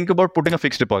think about putting a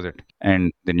fixed deposit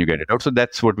and then you get it out. So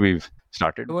that's what we've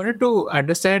started. I wanted to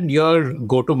understand your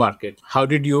go-to-market. How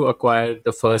did you acquire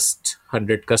the first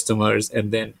 100 customers,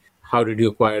 and then how did you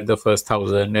acquire the first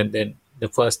 1,000, and then the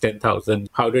first 10,000?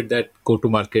 How did that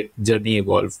go-to-market journey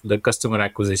evolve, the customer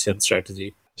acquisition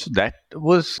strategy? So that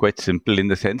was quite simple in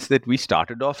the sense that we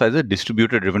started off as a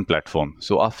distributor-driven platform.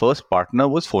 So our first partner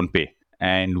was PhonePe,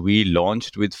 and we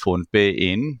launched with PhonePe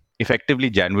in effectively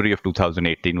January of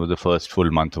 2018 was the first full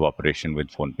month of operation with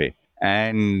PhonePe.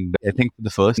 And I think for the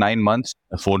first 9 months,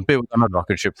 PhonePe was on a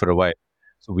rocket ship for a while.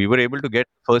 So we were able to get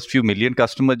the first few million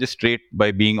customers just straight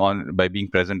by being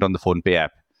present on the PhonePe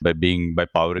app. By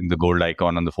powering the gold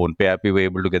icon on the PhonePe app, we were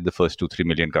able to get the first 2-3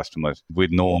 million customers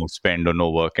with no spend or no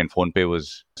work. And PhonePe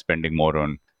was spending more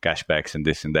on cashbacks and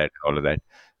this and that, all of that.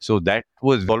 So that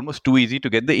was almost too easy to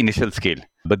get the initial scale.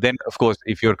 But then, of course,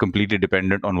 if you're completely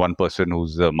dependent on one person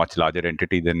who's a much larger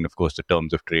entity, then of course the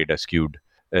terms of trade are skewed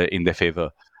in their favor.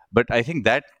 But I think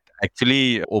that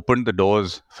actually opened the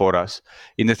doors for us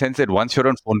in the sense that once you're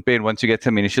on PhonePe and once you get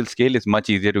some initial scale, it's much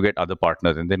easier to get other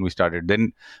partners. And then we started.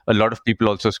 Then a lot of people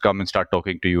also come and start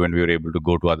talking to you, and we were able to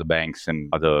go to other banks and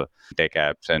other tech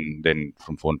apps. And then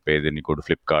from PhonePe, then you go to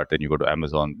Flipkart, then you go to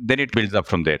Amazon. Then it builds up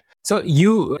from there. So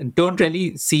you don't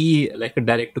really see like a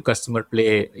direct to customer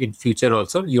play in future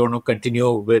also? You want to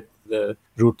continue with the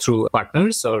route through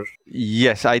partners or?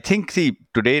 Yes, I think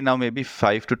today now maybe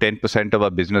 5 to 10% of our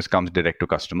business comes direct to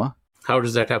customer. How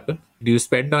does that happen? Do you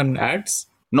spend on ads?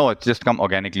 No, it's just come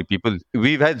organically.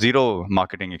 We've had zero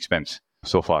marketing expense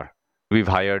so far. We've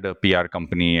hired a PR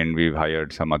company and we've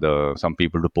hired some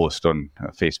people to post on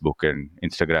Facebook and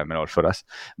Instagram and all for us.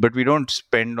 But we don't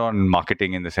spend on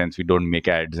marketing in the sense we don't make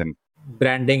ads and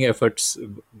branding efforts,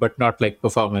 but not like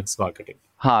performance marketing.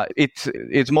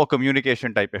 It's more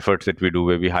communication type efforts that we do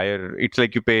where we hire. It's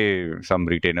like you pay some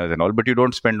retainers and all, but you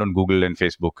don't spend on Google and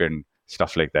Facebook and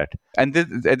stuff like that. And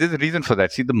there's a reason for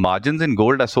that. See, the margins in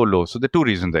gold are so low. So there are two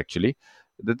reasons actually.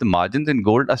 That the margins in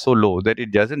gold are so low that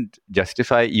it doesn't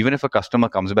justify, even if a customer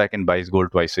comes back and buys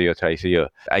gold twice a year, thrice a year.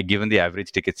 Given the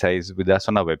average ticket size with us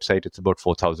on our website, it's about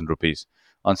 4,000 rupees.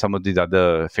 On some of these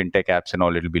other fintech apps and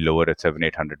all, it'll be lower at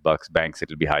 $700-800. Banks,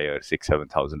 it'll be higher,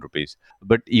 6,000-7,000 rupees.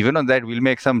 But even on that, we'll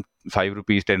make some 5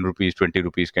 rupees, 10 rupees, 20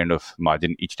 rupees kind of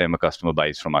margin each time a customer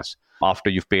buys from us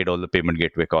after you've paid all the payment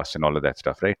gateway costs and all of that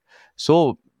stuff, right?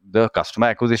 So the customer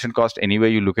acquisition cost, anywhere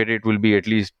you look at it, will be at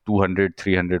least 200,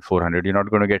 300, 400. You're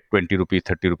not going to get 20 rupee,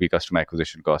 30 rupee customer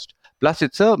acquisition cost. Plus,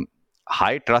 it's a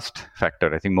high trust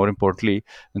factor. I think more importantly,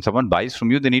 when someone buys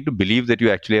from you, they need to believe that you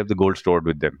actually have the gold stored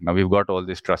with them. Now, we've got all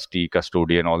this trustee,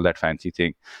 custodian, all that fancy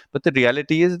thing. But the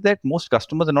reality is that most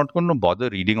customers are not going to bother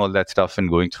reading all that stuff and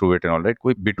going through it and all that.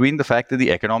 Between the fact that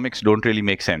the economics don't really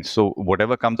make sense. So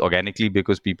whatever comes organically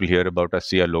because people hear about us,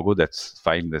 see our logo, that's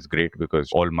fine, that's great, because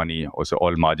all money, also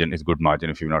all margin is good margin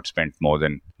if you've not spent more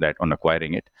than that on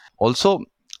acquiring it. Also,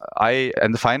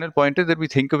 and the final point is that we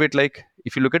think of it like,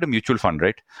 if you look at a mutual fund,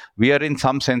 right? We are in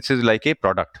some senses like a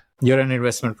product. You're an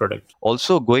investment product.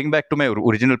 Also, going back to my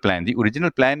original plan, the original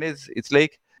plan is, it's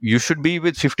like you should be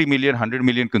with 50 million, 100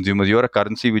 million consumers. You're a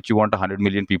currency which you want 100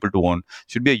 million people to own.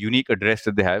 Should be a unique address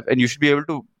that they have, and you should be able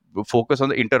to focus on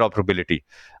the interoperability.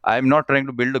 I'm not trying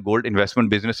to build a gold investment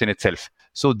business in itself.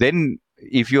 So then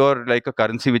if you're like a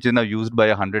currency which is now used by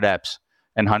 100 apps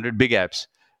and 100 big apps,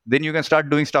 then you can start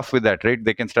doing stuff with that, right?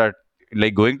 They can start,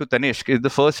 like going to Tanishq is the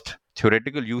first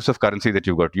theoretical use of currency that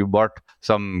you've got. You bought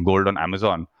some gold on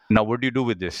Amazon. Now, what do you do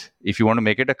with this? If you want to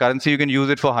make it a currency, you can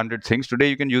use it for 100 things. Today,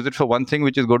 you can use it for one thing,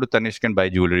 which is go to Tanishq and buy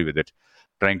jewelry with it.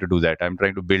 Trying to do that. I'm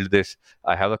trying to build this.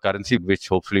 I have a currency which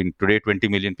hopefully today 20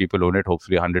 million people own it.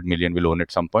 Hopefully 100 million will own it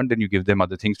at some point. Then you give them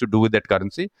other things to do with that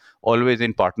currency, always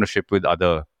in partnership with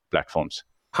other platforms.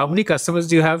 How many customers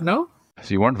do you have now?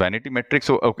 So you want vanity metrics?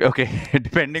 So okay.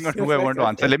 Depending on who I want to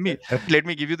answer, let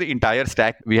me give you the entire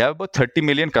stack. We have about 30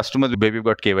 million customers where we've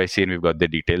got KYC and we've got the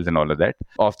details and all of that.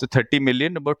 Of the 30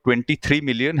 million, about 23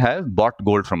 million have bought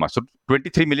gold from us. So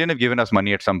 23 million have given us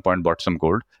money at some point, bought some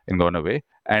gold and gone away.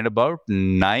 And about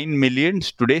 9 million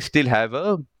today still have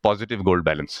a positive gold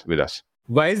balance with us.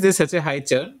 Why is there such a high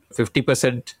churn?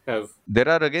 50% have. There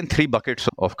are again 3 buckets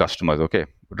of customers, okay?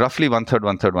 Roughly one third,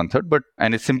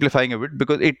 and it's simplifying a bit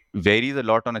because it varies a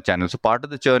lot on a channel. So part of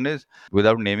the churn is,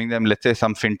 without naming them, let's say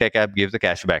some fintech app gives a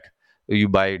cashback. You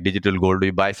buy digital gold,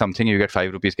 you buy something, you get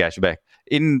 5 rupees cashback.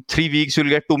 In 3 weeks, you'll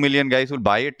get 2 million guys who'll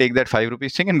buy it, take that 5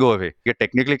 rupees thing and go away. You're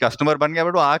technically customer ban gaya,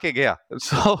 but wo aake gaya.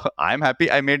 So I'm happy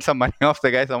I made some money off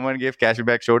the guy. Someone gave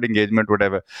cashback, showed engagement,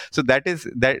 whatever. So that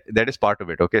is part of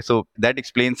it. Okay. So that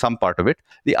explains some part of it.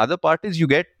 The other part is you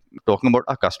get, talking about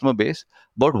our customer base,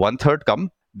 about 1/3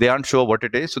 come. They aren't sure what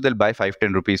it is. So they'll buy 5,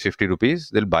 10 rupees, 50 rupees.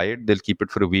 They'll buy it. They'll keep it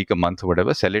for a week, a month or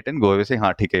whatever, sell it and go away saying,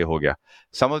 haan, theek hai, ho gaya.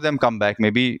 Some of them come back.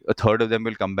 Maybe a third of them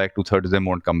will come back. 2/3 of them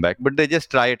won't come back. But they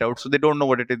just try it out. So they don't know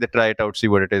what it is. They try it out, see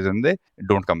what it is, and they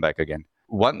don't come back again.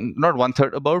 Not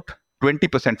 1/3, about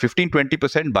 20%,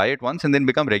 15-20% buy it once and then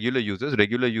become regular users.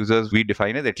 Regular users, we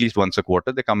define as at least once a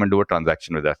quarter, they come and do a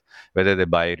transaction with us. Whether they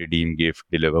buy, redeem, gift,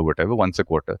 deliver, whatever, once a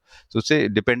quarter. So say,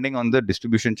 depending on the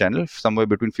distribution channel, somewhere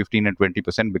between 15 and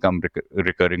 20% become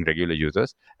recurring regular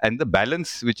users. And the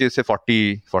balance, which is say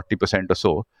 40% or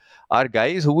so, are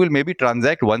guys who will maybe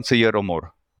transact once a year or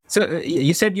more. So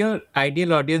you said your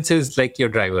ideal audience is like your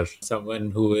driver,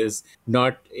 someone who is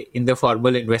not in the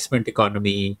formal investment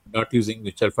economy, not using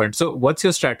mutual funds. So what's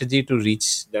your strategy to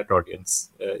reach that audience?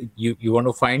 You want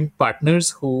to find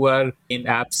partners who are in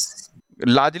apps.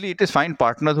 Largely, it is find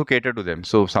partners who cater to them.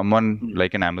 So someone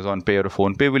like an Amazon Pay or a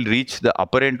Phone Pay will reach the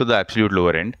upper end to the absolute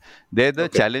lower end. There, the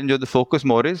challenge or the focus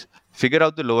more is figure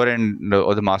out the lower end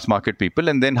or the mass market people,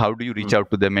 and then how do you reach out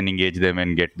to them and engage them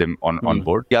and get them on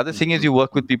board. The other thing is you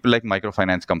work with people like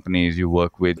microfinance companies. You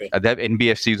work with they have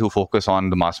NBFCs who focus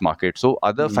on the mass market. So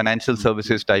other financial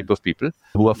services type of people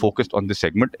who are focused on this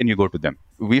segment, and you go to them.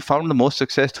 We found the most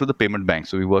success through the payment bank.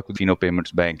 So we work with Fino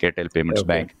Payments Bank, Airtel Payments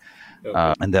Bank.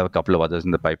 And there are a couple of others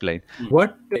in the pipeline.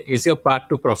 What is your path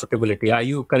to profitability? Are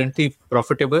you currently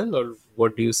profitable, or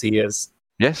what do you see as?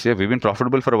 Yes, we've been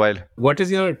profitable for a while. What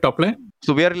is your top line?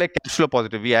 So we are like cash flow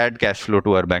positive. We add cash flow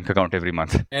to our bank account every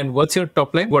month. And what's your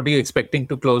top line? What are you expecting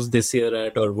to close this year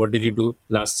at, or what did you do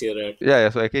last year at? Yeah.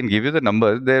 So I can give you the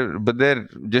numbers there, but they're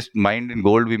just mined in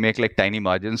gold. We make like tiny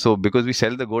margins. So because we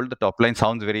sell the gold, the top line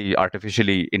sounds very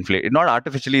artificially inflated. Not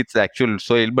artificially, it's the actual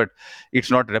soil, but it's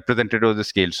not representative of the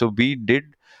scale. So we did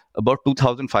about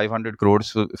 2,500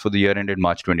 crores for the year ended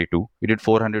March 22. We did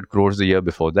 400 crores the year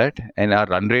before that, and our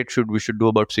run rate we should do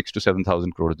about 6 to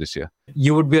 7,000 crores this year.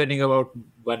 You would be earning about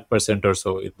 1% or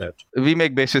so in that. We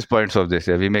make basis points of this.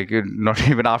 Yeah, we make it not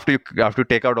even after you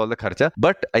take out all the kharcha.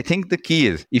 But I think the key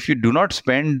is if you do not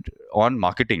spend on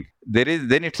marketing, then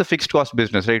it's a fixed cost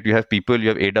business, right? You have people, you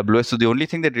have AWS. So the only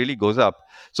thing that really goes up,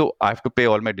 so I have to pay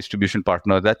all my distribution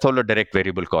partners. That's all a direct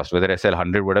variable cost. Whether I sell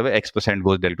 100, whatever, X%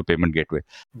 goes there to payment gateway.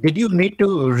 Did you need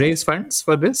to raise funds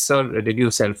for this, or did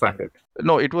you self-fund it?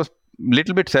 No, it was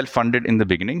little bit self-funded in the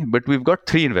beginning, but we've got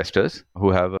 3 investors who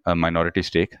have a minority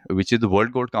stake, which is the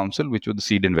World Gold Council, which was the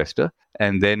seed investor.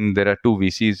 And then there are 2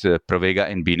 VCs, Pravega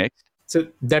and BNext. So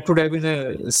that would have been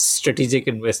a strategic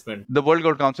investment. The World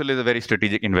Gold Council is a very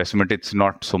strategic investment. It's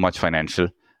not so much financial.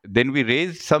 Then we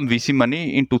raised some VC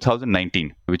money in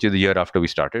 2019, which is the year after we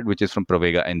started, which is from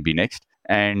Pravega and BNext.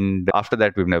 And after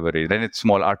that, we've never raised. And it's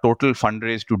small. Our total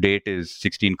fundraise to date is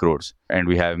 16 crores. And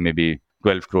we have maybe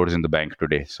 12 crores in the bank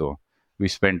today. So we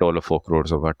spent all of 4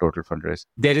 crores of our total fundraise.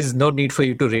 There is no need for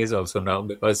you to raise also now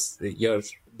because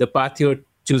the path you're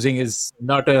choosing is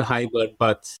not a high burn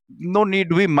path. No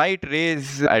need. We might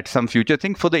raise at some future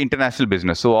thing for the international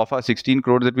business. So of our 16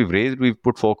 crores that we've raised, we've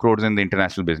put 4 crores in the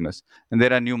international business. And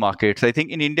there are new markets. I think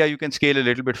in India, you can scale a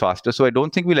little bit faster. So I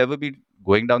don't think we'll ever be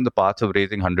going down the path of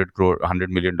raising $100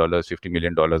 million, $50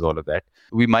 million, all of that.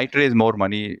 We might raise more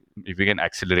money if we can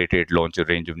accelerate it, launch a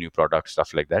range of new products,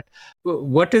 stuff like that.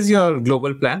 What is your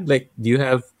global plan? Like, do you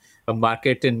have a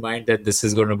market in mind that this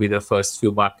is going to be the first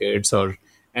few markets,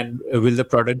 and will the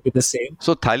product be the same?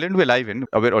 So Thailand we're live in.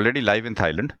 We're already live in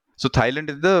Thailand. So Thailand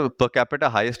is the per capita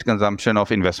highest consumption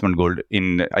of investment gold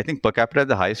I think per capita is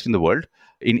the highest in the world.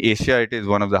 In Asia, it is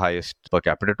one of the highest per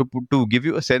capita. To give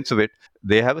you a sense of it,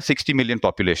 they have a 60 million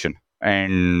population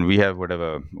and we have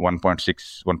whatever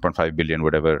 1.6, 1.5 billion,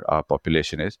 whatever our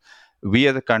population is. We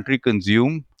as a country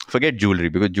consume, forget jewelry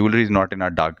because jewelry is not in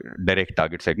our direct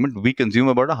target segment. We consume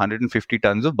about 150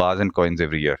 tons of bars and coins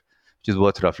every year, which is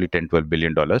worth roughly $10-12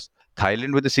 billion.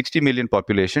 Thailand, with a 60 million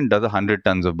population, does 100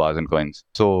 tons of bars and coins.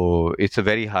 So it's a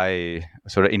very high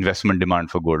sort of investment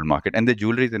demand for gold market. And the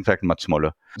jewelry is, in fact, much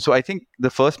smaller. So I think the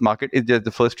first market is just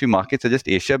the first few markets are just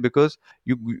Asia because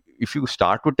if you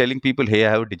start with telling people, hey, I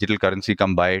have a digital currency,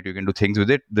 come buy it, you can do things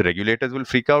with it, the regulators will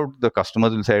freak out. The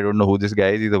customers will say, I don't know who this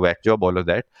guy is, he's a whack job, all of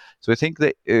that. So I think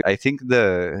the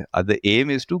aim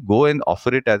is to go and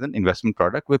offer it as an investment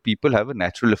product where people have a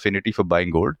natural affinity for buying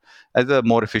gold as a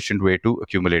more efficient way to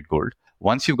accumulate gold.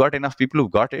 Once you've got enough people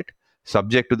who've got it,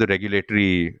 subject to the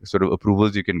regulatory sort of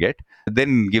approvals you can get,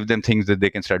 then give them things that they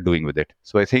can start doing with it.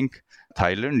 So I think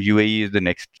Thailand, UAE is the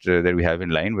next that we have in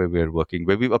line where we're working,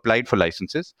 where we've applied for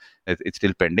licenses. It's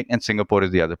still pending. And Singapore is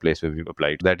the other place where we've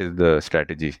applied. That is the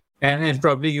strategy. And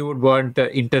probably you would want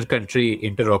inter-country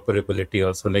interoperability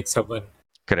also, like someone.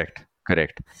 Correct.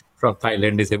 From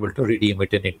Thailand is able to redeem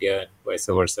it in India and vice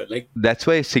versa. Like that's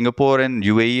why Singapore and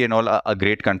UAE and all are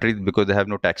great countries because they have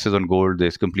no taxes on gold.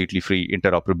 There's completely free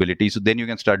interoperability. So then you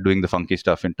can start doing the funky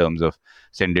stuff in terms of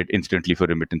send it instantly for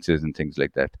remittances and things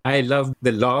like that. I love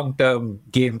the long-term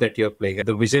game that you're playing.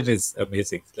 The vision is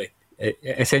amazing. Like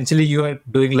essentially you are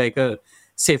doing like a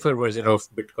safer version of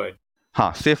Bitcoin.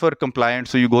 Safer, compliant.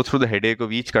 So you go through the headache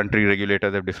of each country.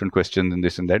 Regulators have different questions and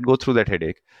this and that. Go through that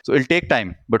headache. So it'll take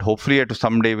time, but hopefully at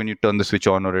someday when you turn the switch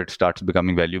on or it starts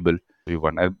becoming valuable, We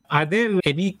won. Are there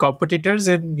any competitors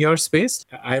in your space?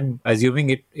 I'm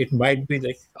assuming it might be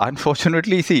like.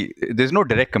 Unfortunately, see, there's no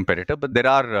direct competitor, but there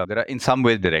are in some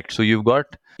ways direct. So you've got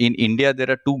in India, there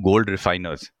are 2 gold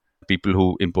refiners, people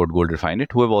who import gold, refine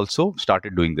it, who have also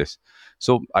started doing this.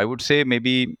 So I would say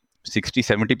maybe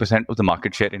 60-70% of the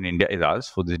market share in India is ours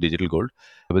for this digital gold.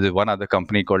 But there's one other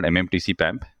company called MMTC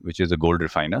PAMP, which is a gold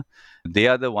refiner. They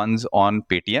are the ones on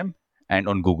Paytm and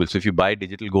on Google. So if you buy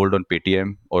digital gold on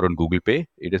Paytm or on Google Pay,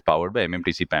 it is powered by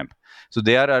MMTC PAMP. So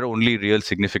they are our only real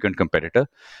significant competitor.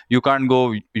 You can't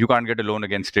get a loan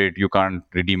against it. You can't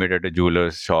redeem it at a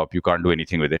jeweler's shop. You can't do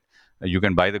anything with it. You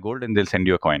can buy the gold and they'll send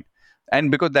you a coin. And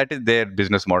because that is their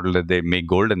business model, that they make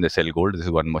gold and they sell gold, this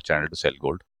is one more channel to sell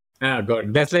gold.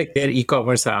 God, that's like their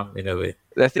e-commerce arm in a way.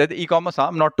 That's the e-commerce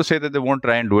arm. Not to say that they won't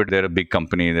try and do it. They're a big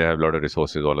company. They have a lot of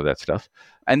resources, all of that stuff.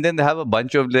 And then they have a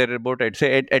bunch of I'd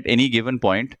say at any given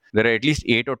point, there are at least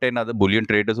 8 or 10 other bullion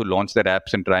traders who launch their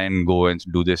apps and try and go and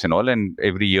do this and all. And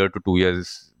every year to 2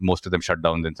 years, most of them shut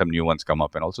down. Then some new ones come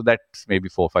up. And also that's maybe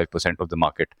 4 or 5% of the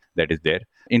market that is there.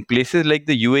 In places like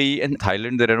the UAE and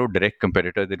Thailand, there are no direct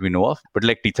competitors that we know of. But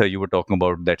like Tether, you were talking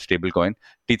about that stable coin.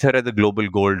 Tether has a global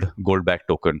gold-backed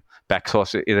token.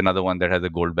 Paxos is another one that has a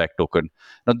gold-backed token.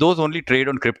 Now, those only trade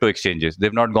on crypto exchanges.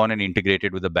 They've not gone and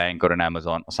integrated with a bank or an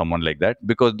Amazon or someone like that,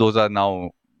 because those are now,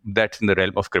 that's in the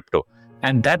realm of crypto.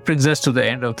 And that brings us to the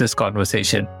end of this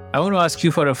conversation. I want to ask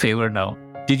you for a favor now.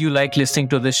 Did you like listening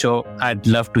to this show? I'd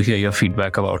love to hear your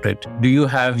feedback about it. Do you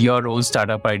have your own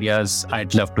startup ideas?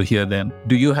 I'd love to hear them.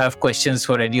 Do you have questions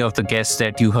for any of the guests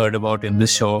that you heard about in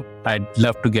this show? I'd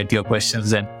love to get your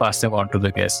questions and pass them on to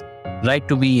the guests. Write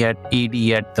to me at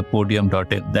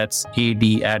ad@thepodium.in. That's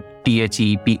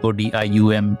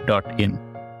ad@thepodium.in.